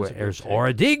get to where there's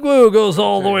Oradigwu goes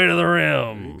all the way to the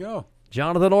rim. There you go.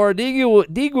 Jonathan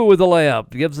Oradigwu with the layup.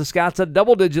 Gives the Scots a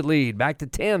double-digit lead. Back to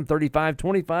 10,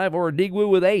 35-25. Oradigwu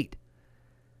with 8.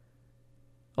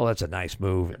 Oh, that's a nice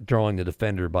move. Drawing the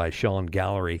defender by Sean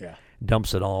Gallery. Yeah.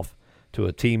 Dumps it off to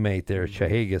a teammate there,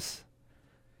 Chehagas.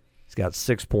 He's got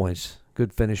 6 points.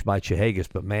 Good finish by Chehagas,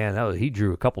 but man, he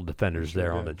drew a couple defenders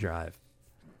there on the drive.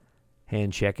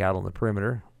 Hand check out on the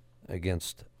perimeter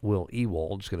against Will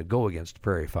Ewald. It's going to go against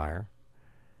Prairie Fire.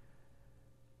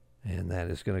 And that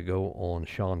is going to go on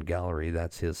Sean Gallery.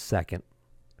 That's his second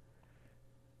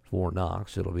for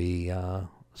Knox. It'll be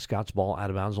Scots ball out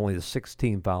of bounds, only the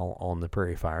 16th foul on the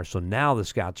Prairie Fire. So now the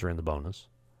Scots are in the bonus.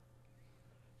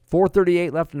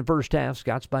 4:38 left in the first half.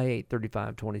 Scots by 8,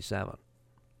 35-27.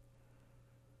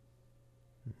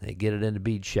 They get it into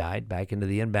Beachside, back into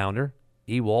the inbounder.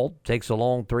 Ewald takes a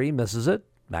long 3, misses it.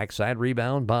 Backside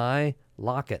rebound by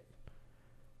Lockett.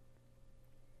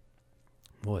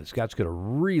 Boy, the Scots could have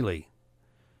really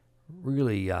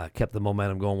kept the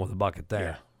momentum going with the bucket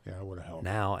there. Yeah, it would have helped.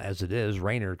 Now, as it is,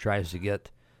 Rayner tries to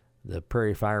get the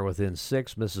Prairie Fire within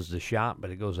 6, misses the shot, but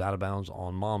it goes out of bounds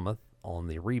on Monmouth on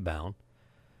the rebound.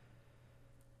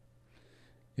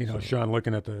 Sean,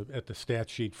 looking at the stat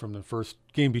sheet from the first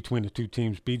game between the two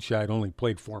teams, Beachside only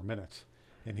played 4 minutes,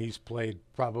 and he's played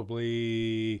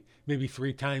probably maybe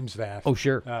 3 times that. Oh,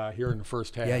 sure. Here in the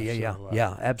first half.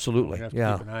 Yeah, absolutely. We have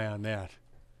to keep an eye on that.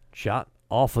 Shot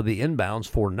off of the inbounds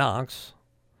for Knox.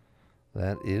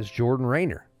 That is Jordan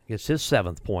Rayner. Gets his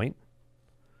 7th point.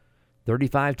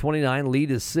 35-29,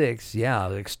 lead is 6. Yeah,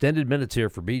 extended minutes here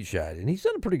for Beachside, and he's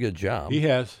done a pretty good job. He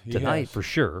has. Tonight, for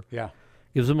sure. Yeah.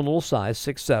 Gives him a little size,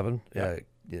 6'7",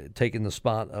 taking the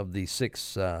spot of the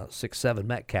 6'7"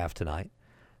 Metcalf tonight.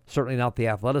 Certainly not the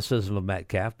athleticism of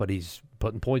Metcalf, but he's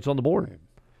putting points on the board.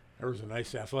 There was a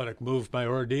nice athletic move by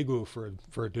Oradigwu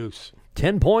for a deuce.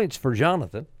 10 points for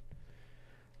Jonathan,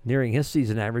 nearing his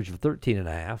season average of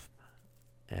 13.5.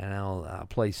 And now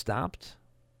play stopped.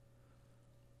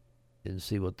 Didn't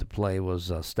see what the play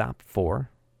was stopped for.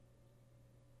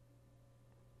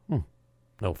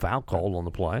 No foul called on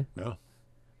the play. No.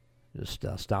 Just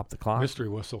stop the clock. Mystery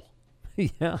whistle.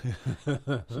 Yeah.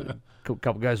 A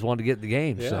couple guys wanted to get in the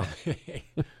game. Yeah.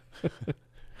 So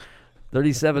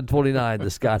 37-29, the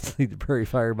Scots lead the Prairie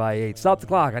Fire by 8. Stop the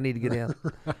clock. I need to get in.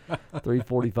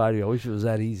 3:45 to go. I wish it was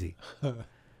that easy. Of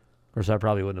course, I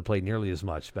probably wouldn't have played nearly as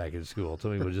much back in school.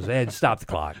 Somebody would just, stop the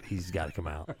clock. He's got to come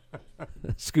out.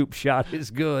 Scoop shot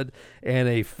is good. And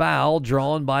a foul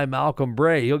drawn by Malcolm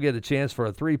Bray. He'll get a chance for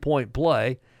a 3-point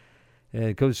play.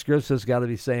 And Coach Scripps has got to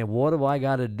be saying, what do I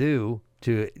got to do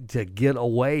to get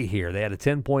away here? They had a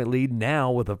 10-point lead.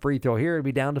 Now with a free throw here, it'd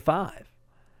be down to 5.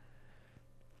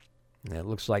 And it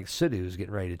looks like Sidhu's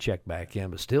getting ready to check back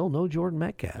in, but still no Jordan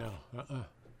Metcalf. No,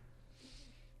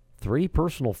 3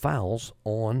 personal fouls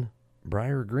on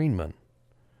Briar Greenman,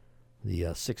 the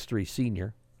 6'3"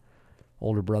 senior,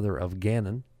 older brother of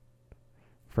Gannon,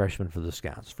 freshman for the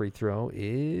Scots. Free throw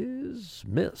is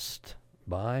missed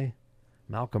by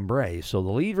Malcolm Bray. So the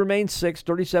lead remains 6,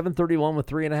 37-31 with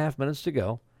 3.5 minutes to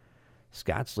go.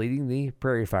 Scots leading the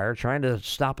Prairie Fire, trying to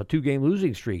stop a 2-game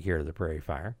losing streak here to the Prairie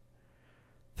Fire.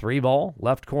 3 ball,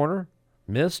 left corner,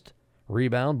 missed.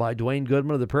 Rebound by Dwayne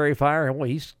Goodman of the Prairie Fire. And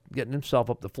he's getting himself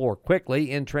up the floor quickly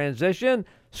in transition,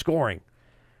 scoring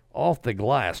off the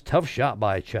glass. Tough shot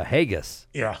by Chahagas.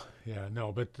 Yeah,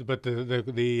 no, but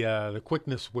the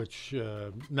quickness which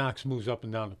Knox moves up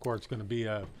and down the court is going to be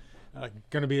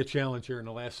a challenge here in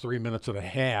the last 3 minutes of the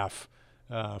half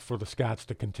for the Scots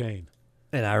to contain.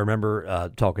 And I remember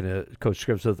talking to Coach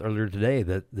Scripps earlier today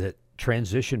that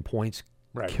transition points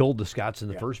killed the Scots in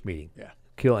the first meeting. Yeah.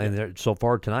 And so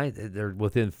far tonight, they're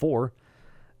within 4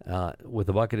 with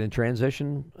a bucket in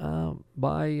transition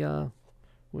by,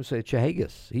 we'll say,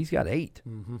 Chahagas. He's got 8.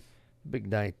 Mm-hmm.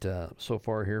 Big night so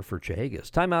far here for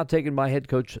Chahagas. Timeout taken by head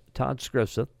coach Todd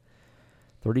Scripps.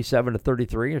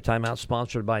 37-33. A timeout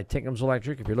sponsored by Tinkham's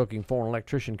Electric. If you're looking for an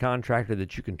electrician contractor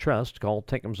that you can trust, call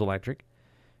Tinkham's Electric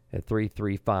at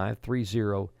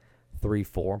 335-3034.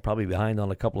 Probably behind on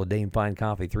a couple of Dame Fine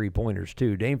Coffee 3-pointers,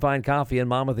 too. Dame Fine Coffee in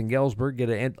Monmouth and Galesburg. Get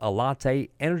a latte,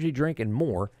 energy drink, and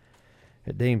more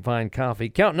at Dame Fine Coffee.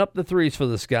 Counting up the threes for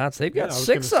the Scots. They've got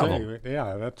 6 of them.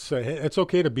 Yeah, that's it's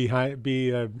okay to be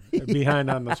behind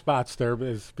on the spots there,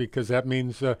 because that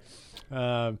means the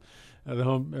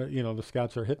home, the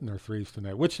Scots are hitting their threes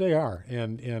tonight, which they are.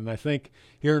 And I think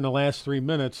here in the last 3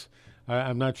 minutes,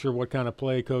 I'm not sure what kind of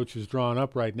play coach is drawing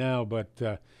up right now,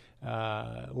 but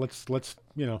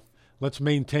let's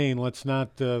maintain. Let's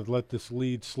not let this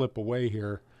lead slip away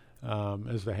here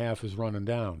as the half is running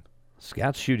down.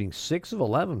 Scots shooting 6 of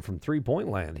 11 from 3-point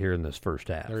land here in this first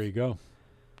half. There you go.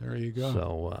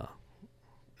 So,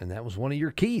 and that was one of your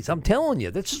keys. I'm telling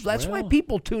you, that's why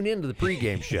people tune into the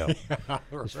pregame show.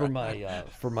 It's for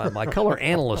my color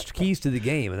analyst keys to the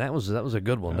game, and that was a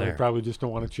good one there. They probably just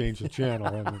don't want to change the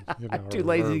channel. Too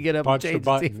lazy to get up and change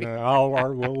the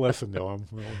TV. We'll listen to him.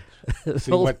 We'll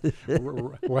see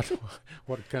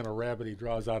what kind of rabbit he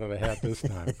draws out of the hat this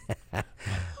time.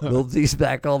 Mildsey's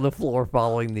back on the floor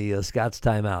following the Scots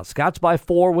timeout. Scots by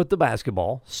 4 with the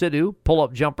basketball. Sidhu,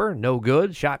 pull-up jumper, no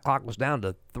good. Shot clock was down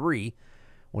to 3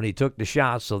 when he took the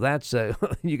shot. So that's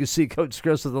you can see Coach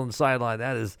Scripps on the sideline.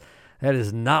 That is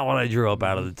not what I drew up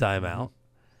out of the timeout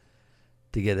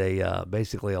to get a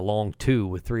basically a long 2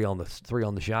 with 3 on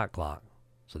the shot clock.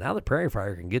 So now the Prairie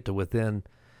Fire can get to within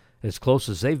as close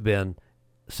as they've been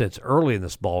since early in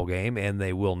this ball game, and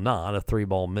they will not. A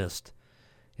 3-ball missed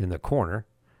in the corner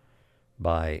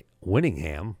by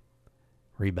Winningham.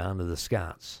 Rebound to the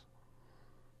Scots.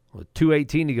 With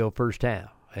 2:18 to go first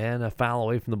half. And a foul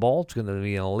away from the ball. It's going to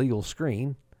be an illegal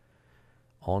screen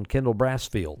on Kendall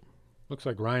Brassfield. Looks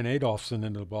like Ryan Adolphson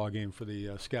into the ball game for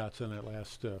the Scots on that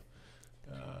last,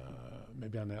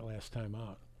 maybe on that last time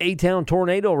out. A-Town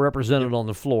Tornado represented on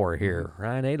the floor here.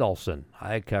 Ryan Adolphson.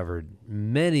 I covered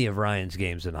many of Ryan's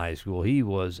games in high school. He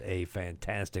was a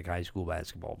fantastic high school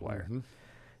basketball player. Mm-hmm.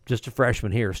 Just a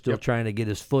freshman here, still trying to get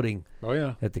his footing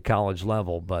at the college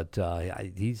level. But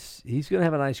he's going to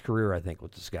have a nice career, I think,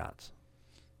 with the Scots.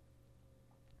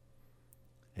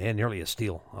 And nearly a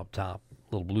steal up top.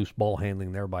 A little loose ball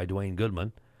handling there by Dwayne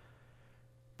Goodman.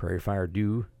 Prairie Fire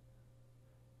do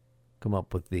come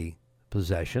up with the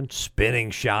possession. Spinning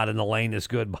shot in the lane is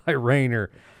good by Rayner.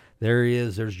 There he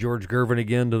is. There's George Gervin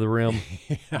again to the rim.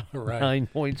 9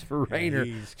 points for Rayner.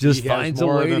 Just finds a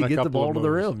way to get the ball to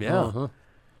the rim. Yeah. Uh-huh.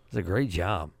 It's a great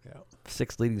job. Yeah.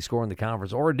 6th leading scorer in the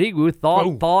conference. Oredigu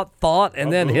thought,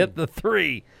 and then hit the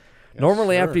 3. Yes,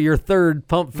 normally, after your third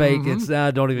pump fake, it's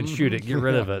don't even shoot it. Get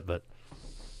rid of it. But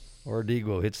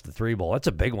Oredigu hits the 3-ball. That's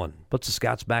a big one. Puts the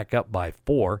Scots back up by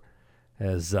 4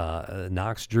 as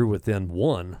Knox drew within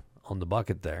 1 on the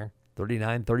bucket there.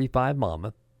 39-35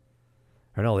 Monmouth.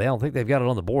 Or no, they don't think they've got it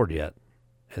on the board yet.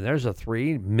 And there's a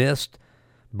 3 missed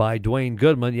by Dwayne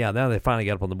Goodman. Yeah, now they finally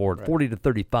got up on the board.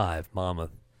 40-35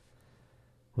 Monmouth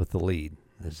with the lead.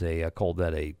 As they called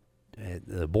that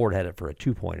the board had it for a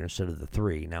 2-pointer instead of the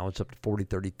 3. Now it's up to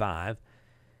 40-35,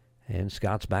 and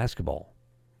Scots basketball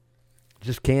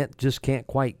just can't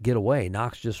quite get away.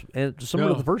 Knox just similar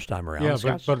to the first time around. Yeah,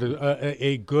 but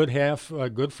a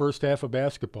good first half of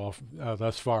basketball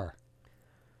thus far.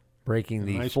 breaking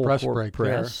the nice full press court break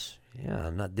press. Yeah,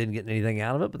 didn't get anything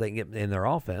out of it, but they can get in their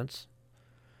offense.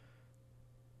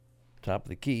 Top of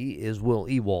the key is Will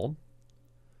Ewald.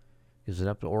 Gives it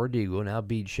up to Oradigo. Now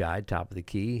Beachside, top of the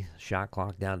key. Shot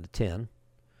clock down to 10.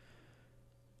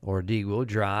 Oradigo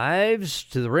drives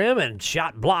to the rim and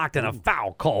shot blocked and a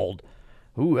foul called.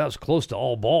 Ooh, that was close to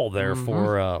all ball there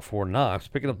for Knox.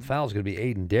 Picking up the foul is going to be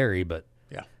Aiden Derry, but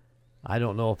Yeah. I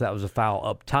don't know if that was a foul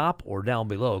up top or down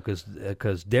below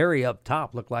because Derry up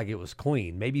top looked like it was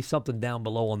clean. Maybe something down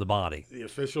below on the body. The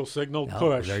official signaled Oh,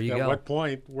 push. there you At go. what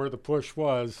point where the push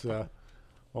was,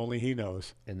 only he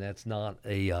knows. And that's not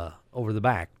a over the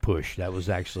back push. That was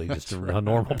actually just a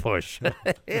normal push.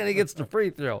 And he gets the free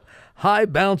throw. High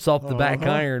bounce off the back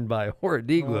iron by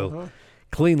Oradigo.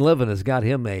 Clean Living has got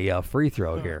him a free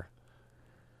throw here.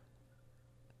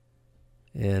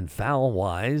 And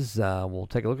foul-wise, we'll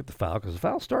take a look at the foul because the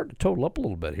foul's starting to total up a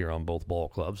little bit here on both ball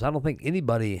clubs. I don't think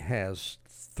anybody has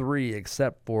 3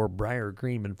 except for Briar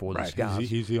Greenman for the Scots.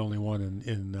 He's the only one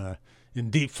in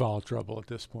deep foul trouble at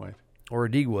this point.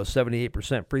 Oradigo, a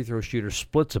 78% free throw shooter,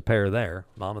 splits a pair there.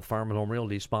 Monmouth Farm and Home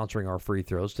Realty sponsoring our free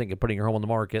throws. Think of putting your home on the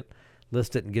market.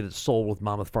 List it and get it sold with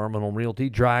Monmouth Farm and Home Realty.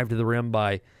 Drive to the rim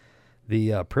by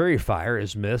the Prairie Fire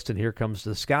is missed, and here comes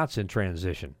the Scots in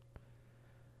transition.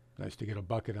 Nice to get a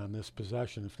bucket on this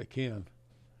possession if they can.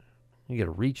 You get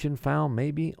a reach-in foul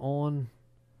maybe on,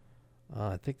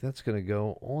 I think that's going to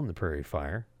go on the Prairie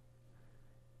Fire.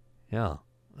 Yeah,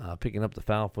 picking up the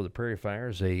foul for the Prairie Fire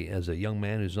as a young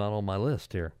man who's not on my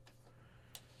list here.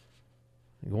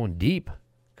 Going deep.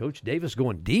 Coach Davis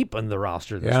going deep in the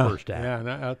roster this first half. Yeah, and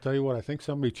I'll tell you what, I think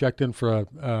somebody checked in for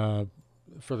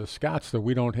the Scots that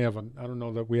we don't have. I don't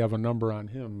know that we have a number on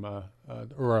him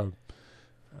or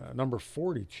a number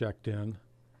 40 checked in.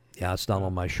 Yeah, it's not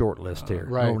on my short list here.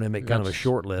 Right. Normally I make kind of a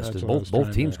short list. That's And what I was both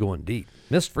trying teams to- going deep.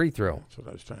 Missed free throw That's what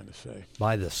I was trying to say.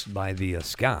 by the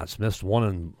Scots. Missed one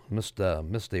and missed a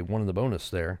one in the bonus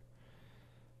there.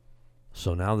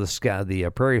 So now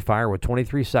the Prairie Fire with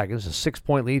 23 seconds, a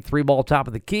 6-point lead, 3-ball top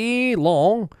of the key,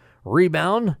 long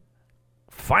rebound,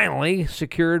 finally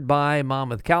secured by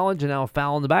Monmouth College, and now a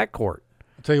foul in the backcourt.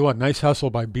 I'll tell you what, nice hustle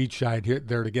by Beachside here,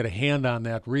 there to get a hand on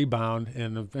that rebound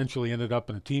and eventually ended up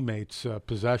in a teammate's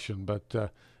possession.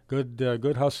 But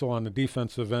good hustle on the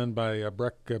defensive end by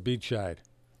Breck Beachside.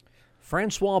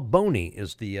 Francois Boney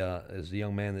is the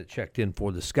young man that checked in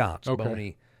for the Scots. Okay.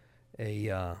 Boney,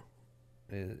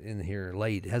 in here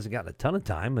late, hasn't gotten a ton of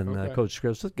time, and Okay. Coach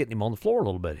Scripps is getting him on the floor a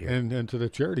little bit here. And to the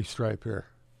charity stripe here.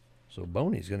 So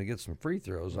Boney's going to get some free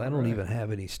throws. I All don't right. even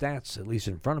have any stats, at least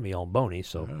in front of me, on Boney,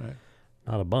 so All right.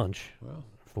 not a bunch. Well,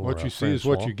 for, what you see is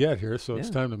what Francois. you get here, so it's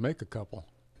Yeah. time to make a couple.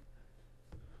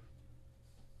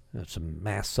 There's some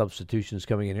mass substitutions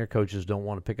coming in here. Coaches don't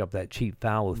want to pick up that cheap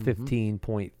foul with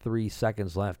 15.3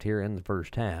 seconds left here in the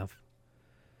first half.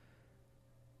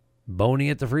 Boney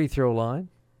at the free throw line.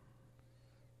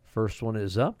 First one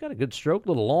is up. Got a good stroke, a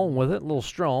little long with it, a little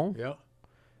strong. Yeah.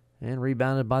 And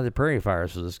rebounded by the Prairie Fire.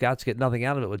 So the Scots get nothing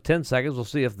out of it with 10 seconds. We'll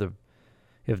see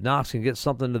if Knox can get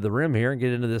something to the rim here and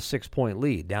get into this 6-point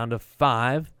lead. Down to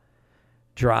 5.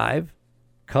 Drive.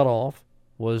 Cut off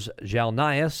was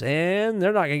Jalnias, and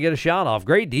they're not going to get a shot off.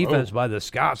 Great defense by the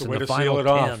Scots It's a in way the to final seal it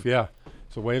 10. off. Yeah.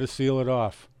 It's a way to seal it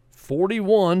off.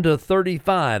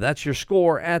 41-35. That's your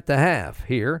score at the half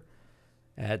here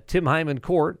at Tim Hyman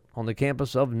Court on the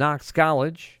campus of Knox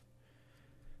College.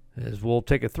 As we'll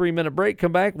take a 3-minute break,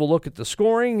 come back, we'll look at the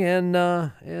scoring and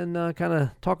kind of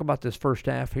talk about this first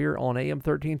half here on AM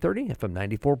 1330, FM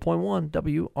 94.1,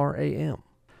 WRAM.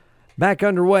 Back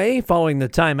underway following the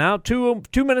timeout.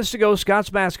 2 minutes to go. Scots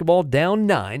basketball down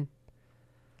 9.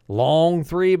 Long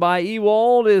 3 by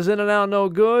Ewald is in and out, no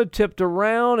good. Tipped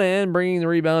around, and bringing the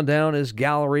rebound down is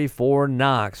Gallery for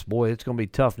Knox. Boy, it's going to be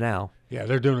tough now. Yeah,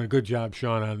 they're doing a good job,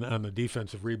 Sean, on the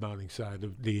defensive rebounding side.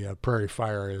 The Prairie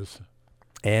Fire is.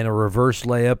 And a reverse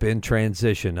layup in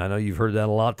transition. I know you've heard that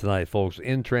a lot tonight, folks.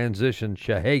 In transition,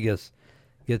 Shahagas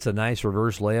gets a nice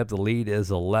reverse layup. The lead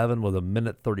is 11 with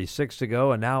 1:36 to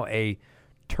go. And now a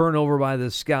turnover by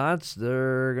the Scots.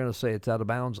 They're going to say it's out of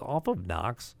bounds off of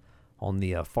Knox on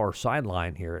the far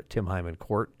sideline here at Tim Hyman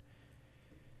Court.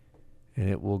 And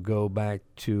it will go back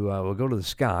to, we'll go to the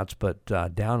Scots, but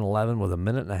down 11 with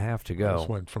 1.5 to go. This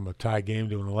went from a tie game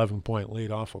to an 11-point lead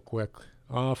awful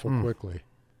quickly.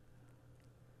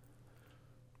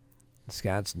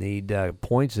 Scots need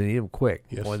points. They need them quick.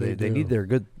 Yes, Boy, they they do. need their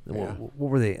good. Yeah. What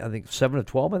were they? I think 7 of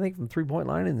 12. I think from 3-point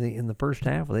line in the first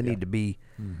half. They need to be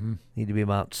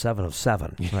about 7 of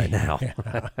 7 right now.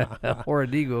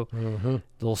 Oradigo,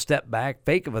 little step back,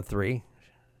 fake of a 3,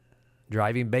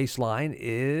 Driving baseline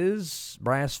is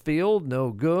Brassfield.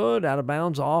 No good. Out of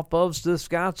bounds off of the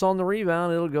Scots on the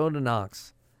rebound. It'll go to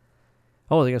Knox.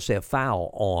 Oh, they're going to say a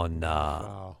foul on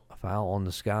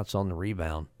the Scots on the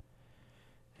rebound.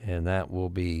 And that will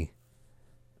be,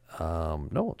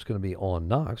 no, it's going to be on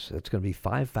Knox. It's going to be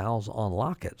 5 fouls on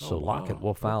Lockett. So Lockett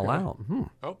will foul out.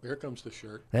 Oh, here comes the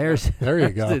shirt. There you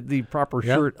go. The proper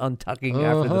shirt untucking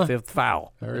after the 5th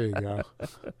foul. There you go. A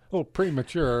little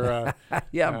premature.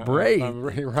 Brave.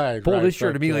 Right. Pulled his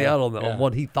shirt immediately out on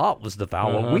what he thought was the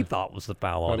foul, what we thought was the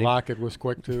foul on him. Lockett was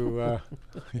quick to,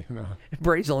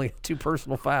 Braves only had 2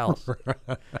 personal fouls.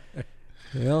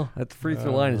 Well, at the free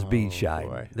throw line is Beachside.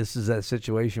 Boy. This is that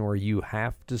situation where you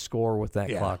have to score with that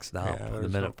clock stop with a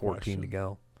minute 14 to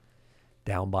go.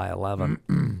 Down by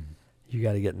 11. You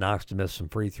got to get Knox to miss some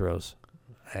free throws.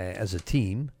 As a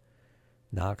team,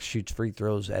 Knox shoots free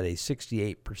throws at a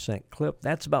 68% clip.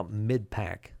 That's about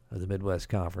mid-pack of the Midwest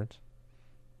Conference.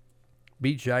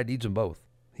 Beachside needs them both.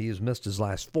 He has missed his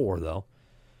last 4, though.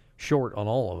 Short on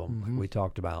all of them, like we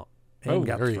talked about. And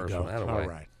got the first one out of the way. All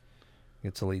right.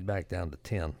 Gets the lead back down to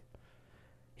 10.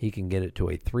 He can get it to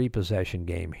a 3-possession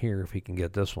game here if he can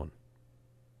get this one.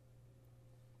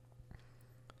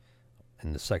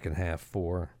 In the second half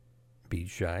for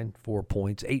Beachside, 4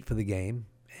 points, 8 for the game,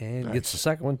 and gets the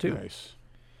second one too. Nice.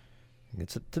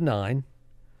 Gets it to 9.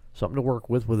 Something to work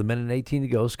with a minute and 18 to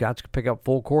go. Scots can pick up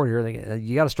full court here.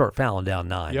 You got to start fouling down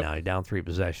 9 now. You're down 3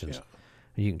 possessions.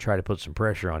 Yeah. You can try to put some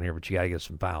pressure on here, but you got to get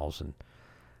some fouls. And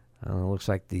it looks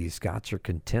like the Scots are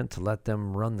content to let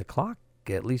them run the clock,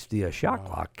 at least the shot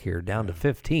clock here, down to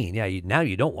 15. Yeah, now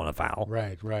you don't want to foul.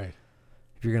 Right.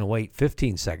 If you're going to wait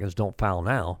 15 seconds, don't foul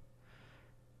now.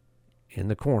 In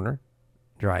the corner,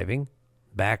 driving,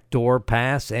 backdoor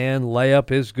pass, and layup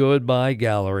is good by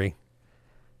Gallery.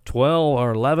 12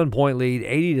 or 11-point lead,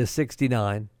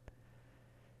 80-69,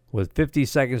 with 50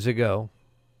 seconds to go.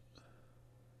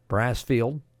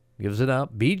 Brassfield gives it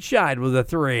up. Beachside with a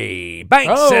 3.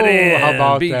 Banks it in. How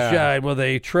about Beachside with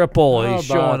a triple. He's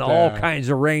showing all kinds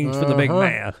of range for the big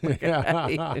man.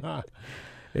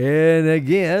 And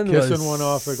again, kissing one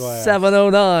off the glass.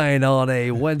 7:09 on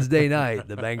a Wednesday night.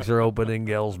 The banks are open in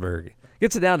Galesburg.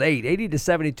 Gets it down to 8,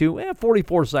 80-72.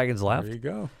 44 seconds left. There you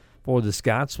go. For the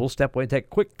Scots. We'll step away and take a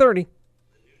quick 30.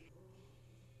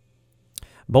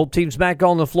 Both teams back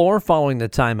on the floor following the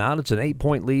timeout. It's an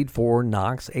 8-point lead for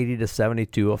Knox,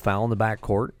 80-72. A foul in the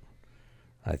backcourt.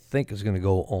 I think is going to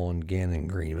go on Gannon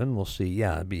Greenman. We'll see.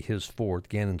 Yeah, it'd be his 4th,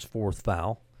 Gannon's 4th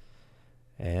foul.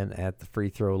 And at the free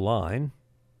throw line,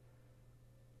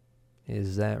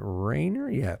 is that Rayner?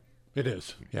 Yeah. It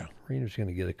is, yeah. Rayner's going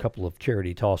to get a couple of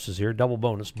charity tosses here. Double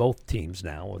bonus, both teams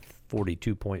now with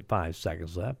 42.5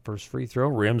 seconds left. First free throw,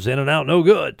 rims in and out, no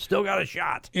good. Still got a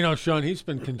shot. You know, Sean, he's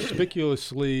been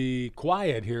conspicuously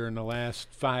quiet here in the last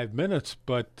 5 minutes,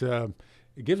 but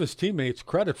give his teammates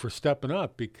credit for stepping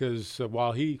up because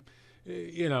while he,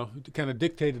 kind of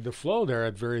dictated the flow there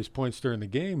at various points during the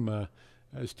game,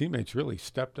 his teammates really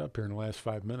stepped up here in the last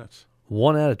 5 minutes.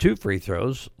 1 out of 2 free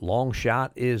throws. Long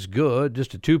shot is good.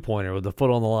 Just a 2-pointer with the foot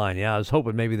on the line. Yeah, I was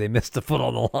hoping maybe they missed the foot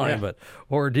on the line, but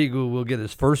Oradigu will get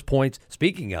his first points.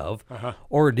 Speaking of,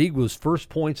 Oradigu's first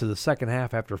points of the second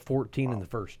half after 14 in the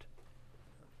first.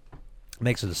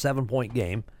 Makes it a 7-point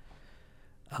game.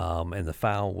 And the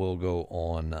foul will go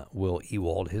on Will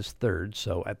Ewald, his 3rd.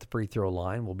 So at the free throw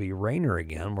line will be Rayner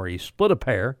again, where he split a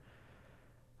pair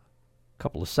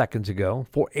couple of seconds ago.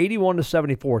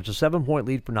 81-74. It's a 7-point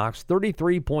lead for Knox.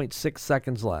 33.6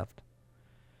 seconds left.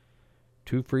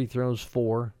 2 free throws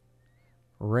for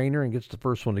Rayner and gets the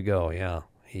first one to go. Yeah,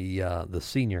 he the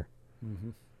senior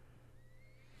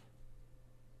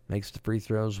makes the free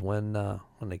throws when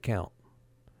they count.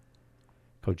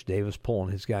 Coach Davis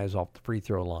pulling his guys off the free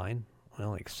throw line.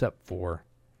 Well, except for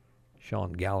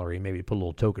Sean Gallery, maybe put a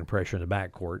little token pressure in the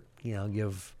backcourt.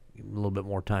 Give a little bit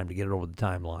more time to get it over the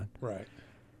timeline. Right.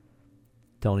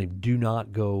 Telling him, do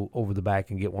not go over the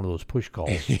back and get one of those push calls.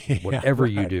 Whatever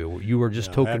you do, you are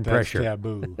just token pressure. That's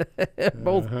taboo.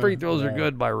 Both free throws are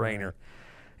good by Rayner.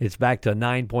 It's back to a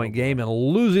 9-point game, and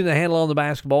losing the handle on the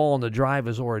basketball on the drive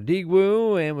is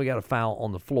Oradigu, and we got a foul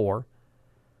on the floor.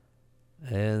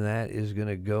 And that is going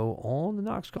to go on the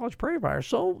Knox College Prairie Fire.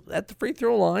 So at the free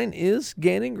throw line is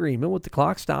Gannon Greenman with the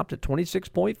clock stopped at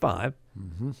 26.5.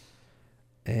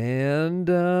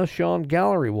 And Sean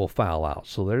Gallery will foul out.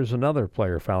 So there's another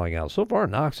player fouling out. So far,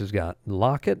 Knox has got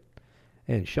Lockett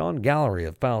and Sean Gallery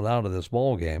have fouled out of this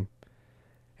ball game,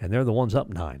 and they're the ones up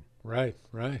 9. Right.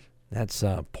 That's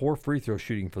poor free throw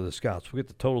shooting for the Scots. We'll get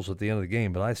the totals at the end of the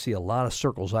game, but I see a lot of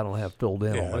circles I don't have filled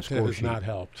in on my score sheet. It has not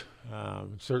helped.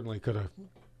 Certainly could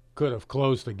have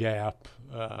closed the gap.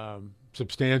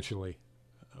 substantially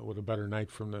with a better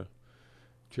night from the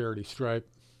charity stripe.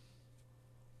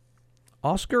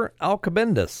 Oscar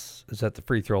Alcobendas is at the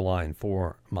free throw line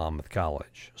for Monmouth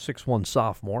College. 6'1"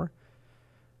 sophomore.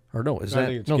 Or no, that's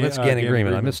Gannon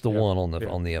Greenman. I missed the one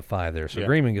on the 5 there. So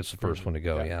Greenman gets the first one to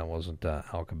go. Yeah, it wasn't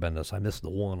Alcobendas. I missed the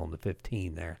 1 on the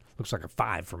 15 there. Looks like a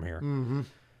 5 from here. Mm-hmm.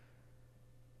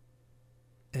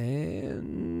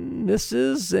 And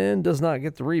misses and does not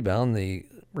get the rebound. The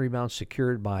rebound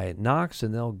secured by Knox,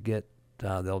 and they'll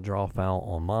draw a foul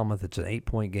on Monmouth. It's an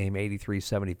 8-point game,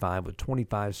 83-75 with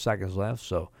 25 seconds left.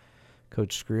 So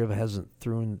Coach Scriv hasn't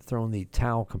thrown the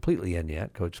towel completely in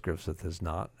yet. Coach Griffith has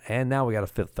not. And now we got a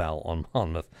 5th foul on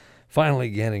Monmouth. Finally,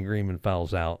 Gannon Greenman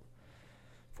fouls out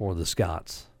for the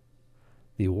Scots.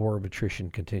 The war of attrition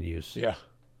continues. Yeah.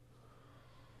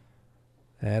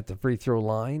 At the free throw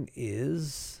line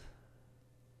is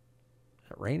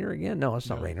Rayner again? No, it's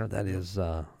not Rayner. That's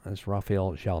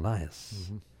Rafael Jalnias.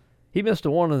 Mm-hmm. He missed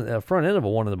a front end of a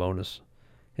 1 in the bonus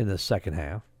in the second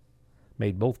half.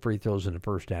 Made both free throws in the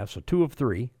first half, so 2 of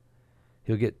 3.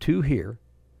 He'll get 2 here.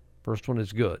 First one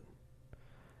is good.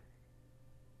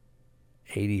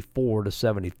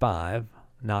 84-75.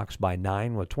 Knox by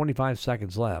 9 with 25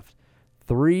 seconds left.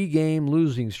 3-game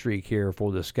losing streak here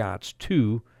for the Scots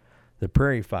to the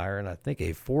Prairie Fire, and I think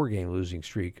a 4-game losing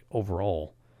streak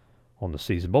overall on the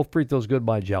season. Both free throws good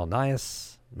by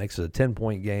Jalnias. Makes it a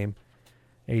 10-point game.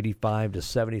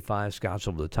 85-75. Scots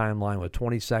over the timeline with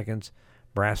 20 seconds.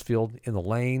 Brassfield in the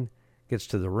lane, gets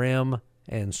to the rim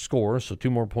and scores. So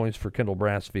 2 more points for Kendall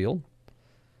Brassfield.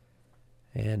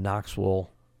 And Knox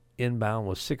will inbound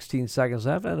with 16 seconds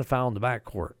left and a foul in the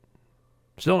backcourt.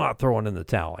 Still not throwing in the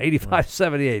towel.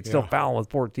 85-78, still fouling with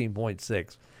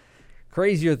 14.6.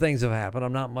 Crazier things have happened.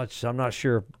 I'm not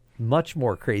sure much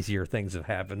more crazier things have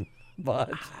happened,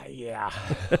 but yeah.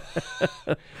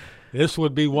 This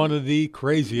would be one of the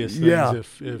craziest things.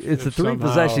 If it's a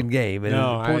 3-possession game and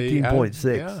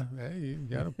 14.6. Yeah, you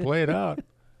got to play it out.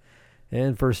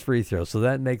 And first free throw. So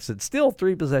that makes it still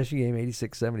 3-possession game,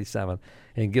 86-77,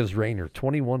 and gives Rayner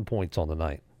 21 points on the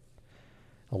night.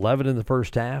 11 in the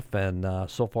first half, and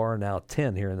so far now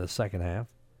 10 here in the second half.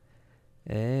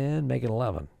 And making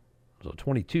 11. So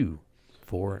 22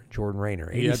 for Jordan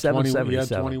Rayner. 87-77. He had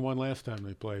 21 last time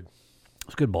they played.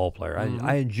 He's a good ball player. Mm-hmm.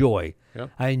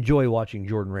 I enjoy watching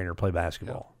Jordan Rayner play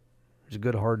basketball. He's a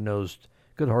good hard-nosed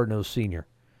senior.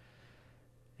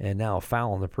 And now a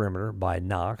foul on the perimeter by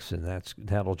Knox, and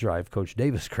that'll drive Coach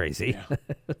Davis crazy. Yeah.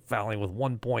 Fouling with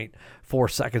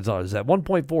 1.4 seconds on it. Is that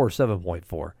 1.4 or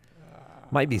 7.4?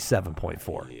 Might be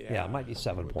 7.4. Yeah, it might be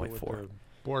 7.4. With the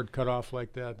board cut off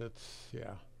like that, that's,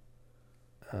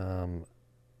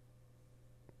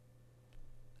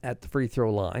 At the free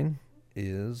throw line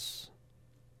is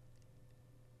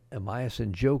Amias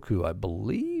Njoku, I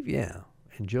believe. Yeah,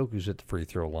 Njoku's at the free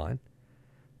throw line.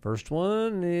 First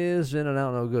one is in and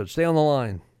out, no good. Stay on the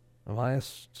line.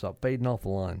 Amias, stop fading off the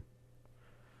line.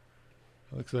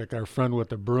 Looks like our friend with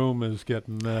the broom is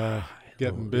getting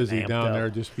busy down there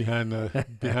just behind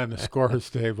the scorer's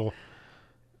table.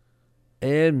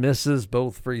 And misses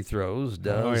both free throws,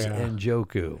 does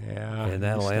Njoku. Yeah, and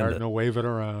that'll end it. Starting to wave it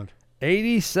around.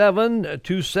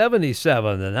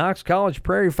 87-77. The Knox College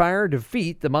Prairie Fire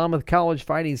defeat the Monmouth College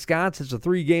Fighting Scots. It's a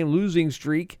 3-game losing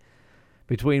streak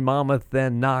between Monmouth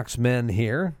and Knox men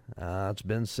here. It's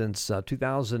been since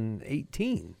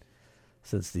 2018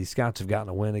 since the Scots have gotten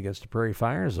a win against the Prairie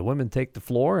Fires. The women take the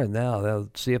floor, and now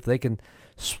they'll see if they can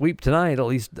sweep tonight, at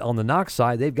least on the Knox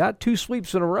side. They've got 2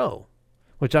 sweeps in a row,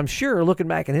 which I'm sure, looking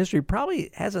back in history,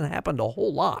 probably hasn't happened a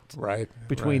whole lot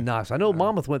between Knox. I know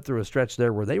Monmouth went through a stretch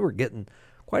there where they were getting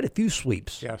quite a few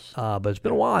sweeps. Yes. But it's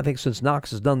been a while, I think, since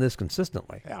Knox has done this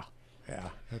consistently. Yeah.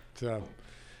 It's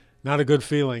not a good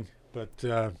feeling, but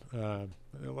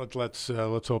let's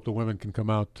hope the women can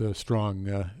come out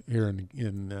strong here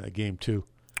in Game 2.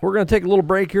 We're going to take a little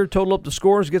break here, total up the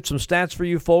scores, get some stats for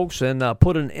you folks, and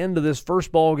put an end to this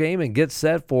first ball game and get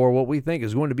set for what we think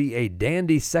is going to be a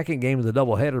dandy second game of the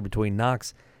doubleheader between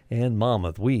Knox and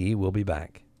Monmouth. We will be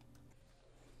back.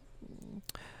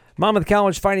 Monmouth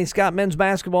College Fighting Scott men's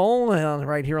basketball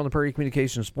right here on the Prairie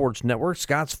Communications Sports Network.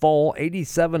 Scots fall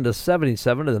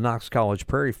 87-77 to the Knox College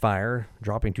Prairie Fire,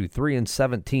 dropping to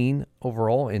 3-17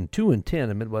 overall and 2-10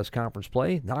 in Midwest Conference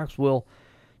play. Knox will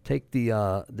take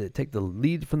the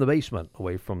lead from the basement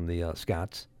away from the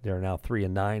Scots. They're now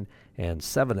 3-9 and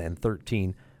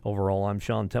 7-13 overall. I'm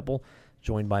Sean Temple,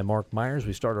 joined by Mark Myers.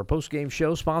 We start our post-game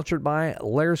show sponsored by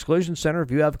Laris Collision Center.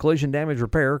 If you have collision damage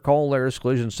repair, call Laris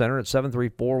Collision Center at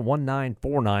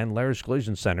 734-1949. Laris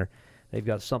Collision Center. They've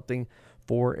got something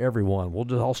for everyone.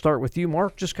 I'll start with you,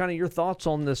 Mark. Just kind of your thoughts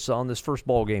on this first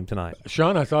ball game tonight.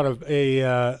 Sean, I thought of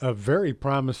a very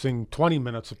promising 20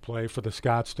 minutes of play for the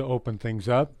Scots to open things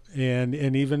up, and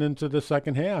even into the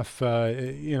second half.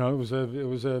 It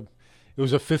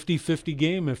was a 50-50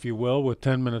 game, if you will, with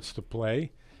 10 minutes to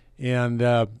play, and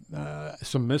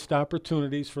some missed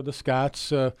opportunities for the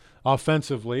Scots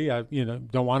offensively. I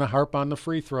don't want to harp on the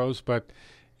free throws, but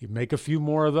you make a few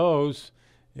more of those,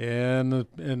 and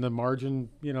the margin,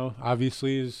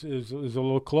 obviously is a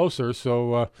little closer.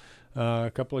 So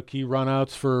a couple of key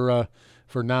runouts for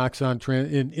Knox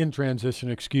in transition.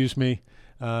 Excuse me.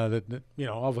 That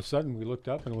all of a sudden we looked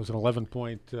up and it was an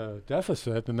 11-point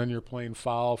deficit, and then you're playing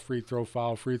foul, free throw,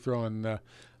 and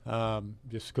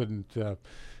just couldn't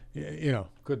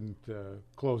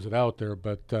close it out there.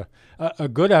 But a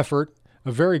good effort.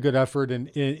 A very good effort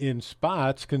in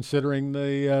spots, considering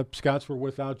the Scots were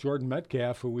without Jordan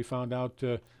Metcalf, who we found out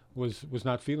was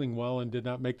not feeling well and did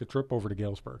not make the trip over to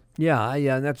Galesburg. Yeah,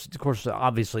 and that's, of course,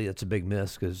 obviously it's a big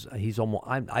miss because he's almost.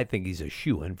 I think he's a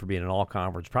shoo-in for being an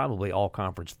all-conference, probably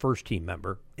all-conference first-team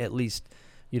member, at least.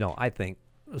 I think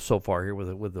so far here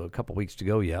with a couple weeks to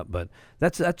go yet. But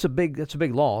that's a big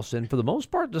loss, and for the most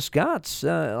part, the Scots,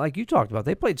 like you talked about,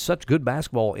 they played such good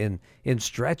basketball in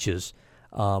stretches.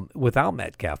 Without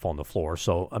Metcalf on the floor.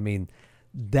 So,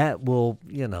 that will,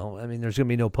 there's going to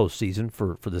be no postseason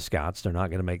for the Scots. They're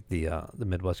not going to make the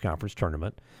Midwest Conference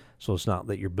tournament. So it's not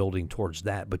that you're building towards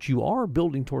that, but you are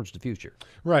building towards the future.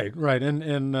 Right.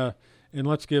 And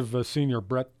let's give senior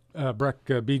Breck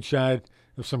Beachside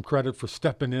some credit for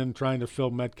stepping in, trying to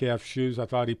fill Metcalf's shoes. I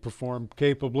thought he performed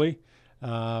capably.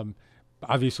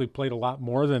 Obviously played a lot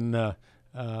more than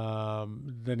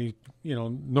he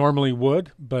normally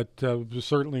would, but was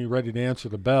certainly ready to answer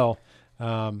the bell.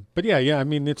 But yeah,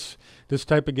 it's this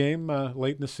type of game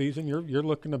late in the season. You're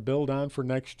looking to build on for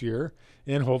next year,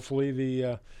 and hopefully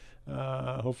the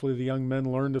young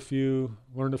men learned a few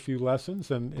lessons,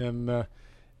 and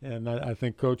I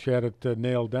think Coach had it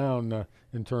nailed down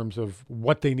in terms of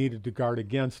what they needed to guard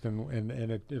against, and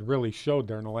it really showed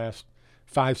there in the last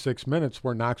 5-6 minutes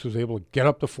where Knox was able to get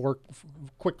up the floor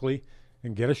quickly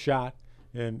and get a shot,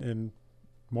 and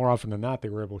more often than not, they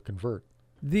were able to convert.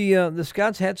 The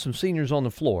Scots had some seniors on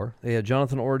the floor. They had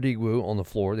Jonathan Oredigwu on the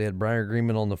floor. They had Briar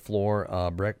Greenman on the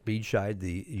floor. Breck Beachside,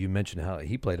 you mentioned how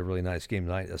he played a really nice game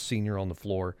tonight, a senior on the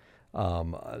floor.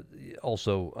 There's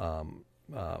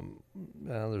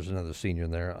another senior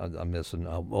in there I'm missing.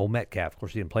 Metcalf, of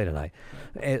course, he didn't play tonight.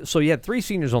 So you had 3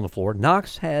 seniors on the floor.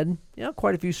 Knox had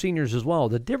quite a few seniors as well.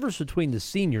 The difference between the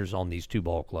seniors on these two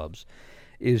ball clubs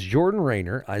is Jordan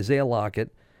Rayner, Isaiah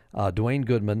Lockett, Dwayne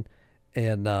Goodman,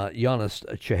 and Giannis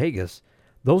Chahagas.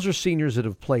 Those are seniors that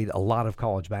have played a lot of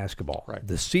college basketball. Right.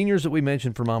 The seniors that we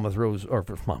mentioned for Monmouth Rose, I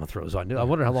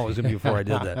wonder how long it was going to be before I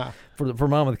did that. For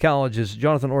Monmouth College is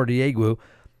Jonathan Oredigwu.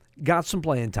 Got some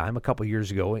playing time a couple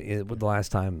years ago with the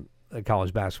last time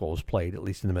college basketball was played, at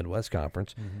least in the Midwest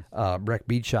Conference. Mm-hmm. Breck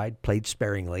Beachside played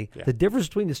sparingly. Yeah. The difference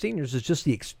between the seniors is just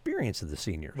the experience of the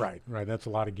seniors. Right. That's a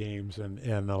lot of games and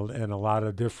a lot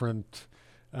of different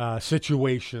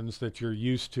situations that you're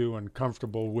used to and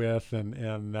comfortable with, and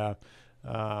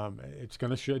it's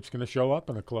going to show up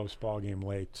in a close ball game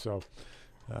late. So,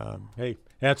 hey,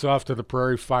 hats off to the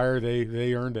Prairie Fire.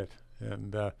 They earned it,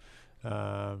 and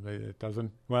it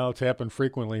doesn't. Well, it's happened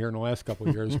frequently here in the last couple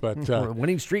of years, but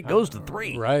winning streak goes to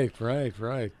 3. Right.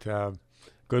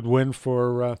 Good win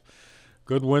for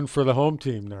the home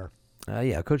team there.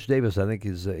 Coach Davis, I think,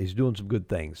 is doing some good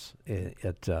things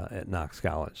at Knox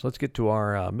College. Let's get to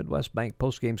our Midwest Bank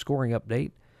postgame scoring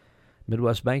update.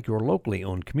 Midwest Bank, your locally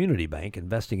owned community bank,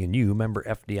 investing in you, member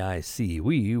FDIC.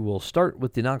 We will start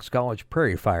with the Knox College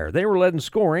Prairie Fire. They were led in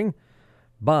scoring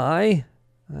by,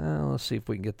 let's see if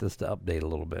we can get this to update a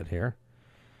little bit here.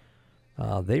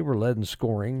 They were led in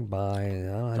scoring by...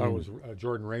 I thought it was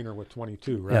Jordan Rayner with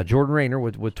 22, right? Yeah, Jordan Rayner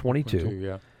with 22. 22,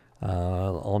 yeah.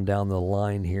 On down the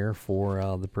line here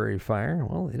for the Prairie Fire.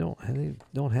 Well, they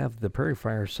don't have the Prairie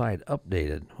Fire side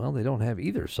updated. Well, they don't have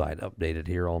either side updated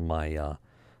here on my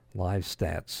live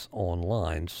stats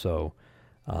online. So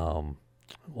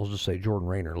we'll just say Jordan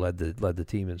Rayner led the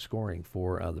team in scoring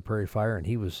for the Prairie Fire, and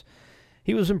he was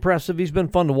impressive. He's been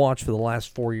fun to watch for the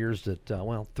last 4 years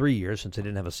 3 years since they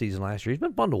didn't have a season last year. He's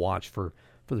been fun to watch for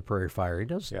the Prairie Fire. He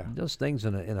does things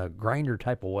in a grinder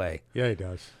type of way. Yeah, he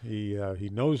does. He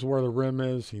knows where the rim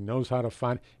is. He knows how to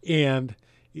find, and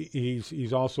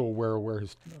he's also aware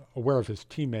of his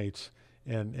teammates,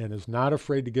 and is not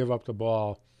afraid to give up the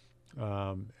ball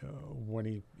when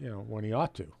he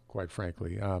ought to. Quite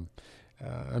frankly,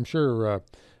 I'm sure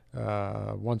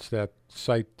once that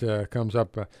site comes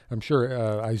up. I'm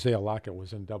sure Isaiah Lockett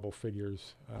was in double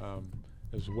figures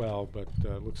as well, but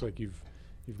looks like you've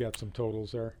got some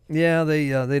totals there. Yeah,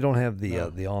 they don't have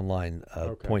the online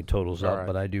Okay. point totals All up, right.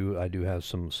 but I do have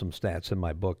some stats in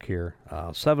my book here.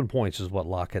 7 points is what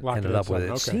Lockett Lockett ended had up with. 7,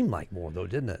 It okay. seemed like more though,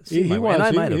 didn't it? He Seemed like, and I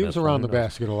was. might have He missed was one, around who the knows?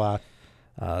 basket a lot.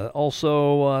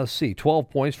 Also, 12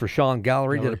 points for Sean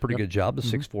Gallery. Did a Gallery, pretty yep. good job, the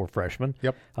 6'4" freshman.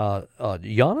 Yep.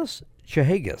 Giannis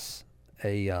Chahagas,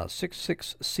 a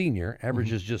 6'6" senior,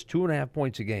 averages just 2.5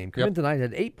 points a game. Come in tonight,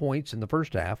 had 8 points in the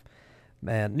first half,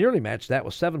 and nearly matched that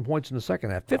with 7 points in the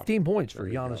second half. 15 points for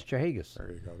there you Giannis Chahagas.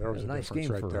 There you go. There was a nice difference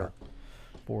game right there.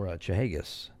 for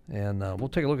Chahagas. And we'll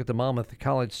take a look at the Monmouth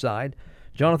College side.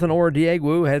 Jonathan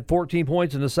Oradiegwu had 14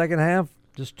 points in the second half,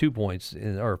 just 2 points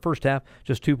or first half,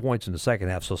 just 2 points in the second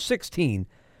half. So 16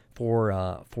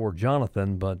 for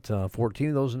Jonathan, but 14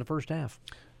 of those in the first half.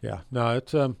 Yeah. No,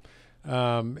 it's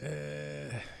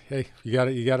hey,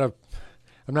 you gotta.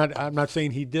 I'm not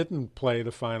saying he didn't play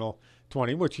the final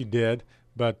 20, which he did,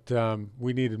 but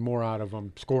we needed more out of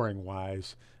him scoring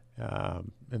wise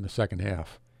in the second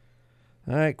half.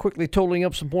 All right, quickly totaling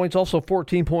up some points. Also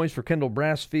 14 points for Kendall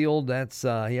Brassfield. That's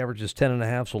he averages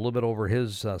 10.5, so a little bit over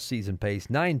his season pace.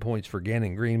 9 points for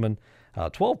Gannon Greenman.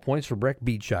 12 points for Breck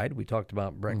Beachside. We talked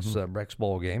about Breck's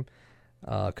ball game.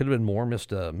 Could have been more.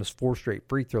 Missed 4 straight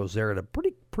free throws there at a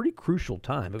pretty crucial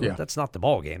time. Yeah. That's not the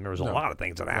ball game. There was a No. lot of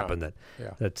things that happened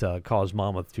Yeah. that caused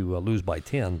Monmouth to lose by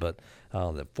 10. But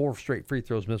the 4 straight free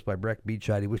throws missed by Breck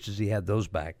Beachside. He wishes he had those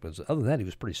back. But other than that, he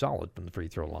was pretty solid from the free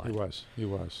throw line. He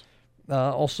was.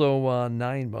 Also,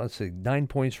 9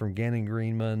 points from Gannon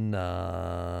Greenman.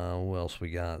 Who else we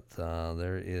got?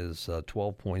 There is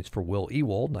 12 points for Will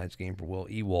Ewald. Nice game for Will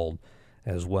Ewald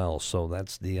as well. So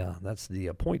that's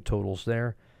the point totals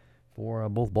there for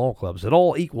both ball clubs. It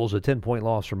all equals a 10-point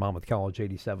loss for Monmouth College,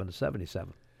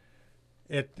 87-77.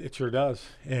 It sure does.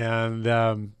 And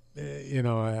I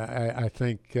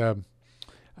think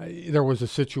there was a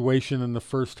situation in the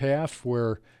first half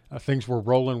where things were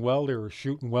rolling well. They were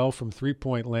shooting well from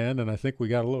three-point land, and I think we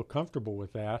got a little comfortable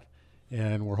with that.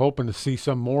 And we're hoping to see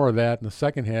some more of that in the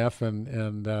second half,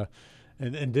 and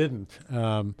didn't.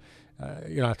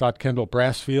 I thought Kendall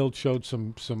Brassfield showed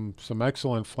some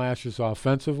excellent flashes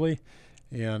offensively,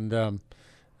 and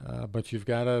but you've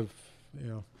got to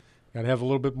have a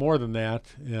little bit more than that.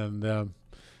 And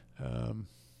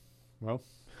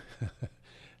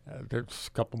there's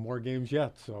a couple more games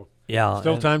yet, so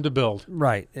still time to build.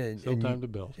 Right, Time to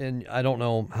build. And I don't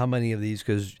know how many of these,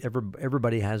 because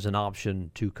everybody has an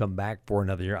option to come back for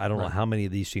another year. I don't know how many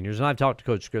of these seniors, and I've talked to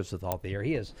Coach Griffith off the air.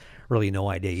 He has really no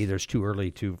idea either. It's too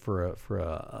early for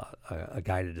a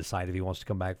guy to decide if he wants to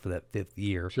come back for that fifth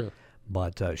year. Sure.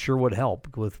 But sure would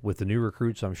help with the new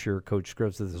recruits. I'm sure Coach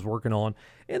Griffith is working on,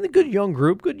 and the good young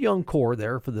group, good young core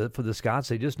there for the Scots.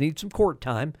 They just need some court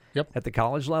time at the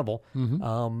college level.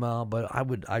 But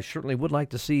I certainly would like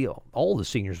to see all the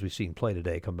seniors we've seen play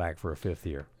today come back for a fifth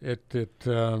year. It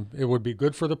would be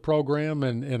good for the program,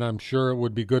 and I'm sure it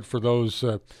would be good for those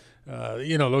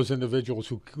those individuals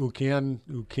who can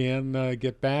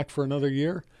get back for another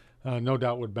year. No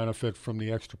doubt would benefit from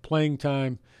the extra playing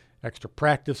time, extra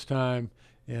practice time,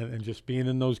 and just being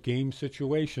in those game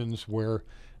situations where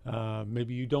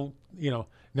maybe you don't,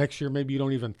 next year maybe you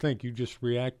don't even think. You just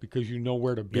react because you know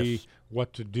where to be,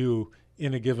 what to do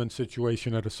in a given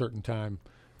situation at a certain time.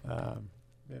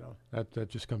 That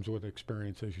just comes with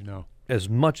experience, as you know. As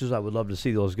much as I would love to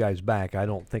see those guys back, I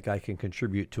don't think I can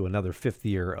contribute to another fifth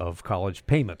year of college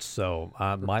payments. So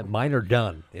mine are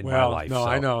done in my life. No, so.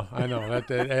 I know.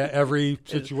 That every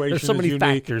situation There's so many is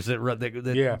unique. factors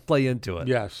that play into it.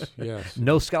 Yes.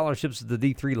 No scholarships at the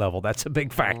D3 level. That's a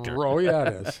big factor. Oh, yeah,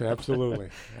 it is. Absolutely.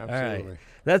 All right.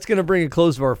 That's going to bring a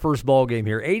close to our first ball game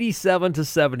here.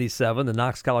 87-77. The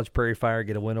Knox College Prairie Fire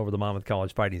get a win over the Monmouth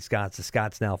College Fighting Scots. The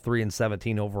Scots now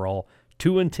 3-17 overall,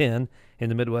 2-10 in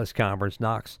the Midwest Conference.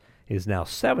 Knox is now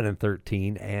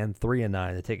 7-13 and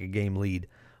 3-9. They take a game lead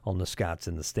on the Scots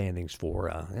in the standings for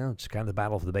it's kind of the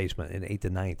battle for the basement in 8th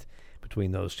and 9th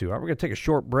between those two. All right, we're going to take a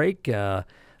short break.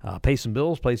 Pay some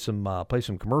bills, play some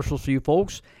commercials for you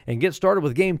folks, and get started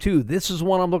with Game 2. This is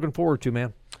one I'm looking forward to,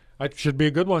 man. It should be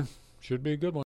a good one.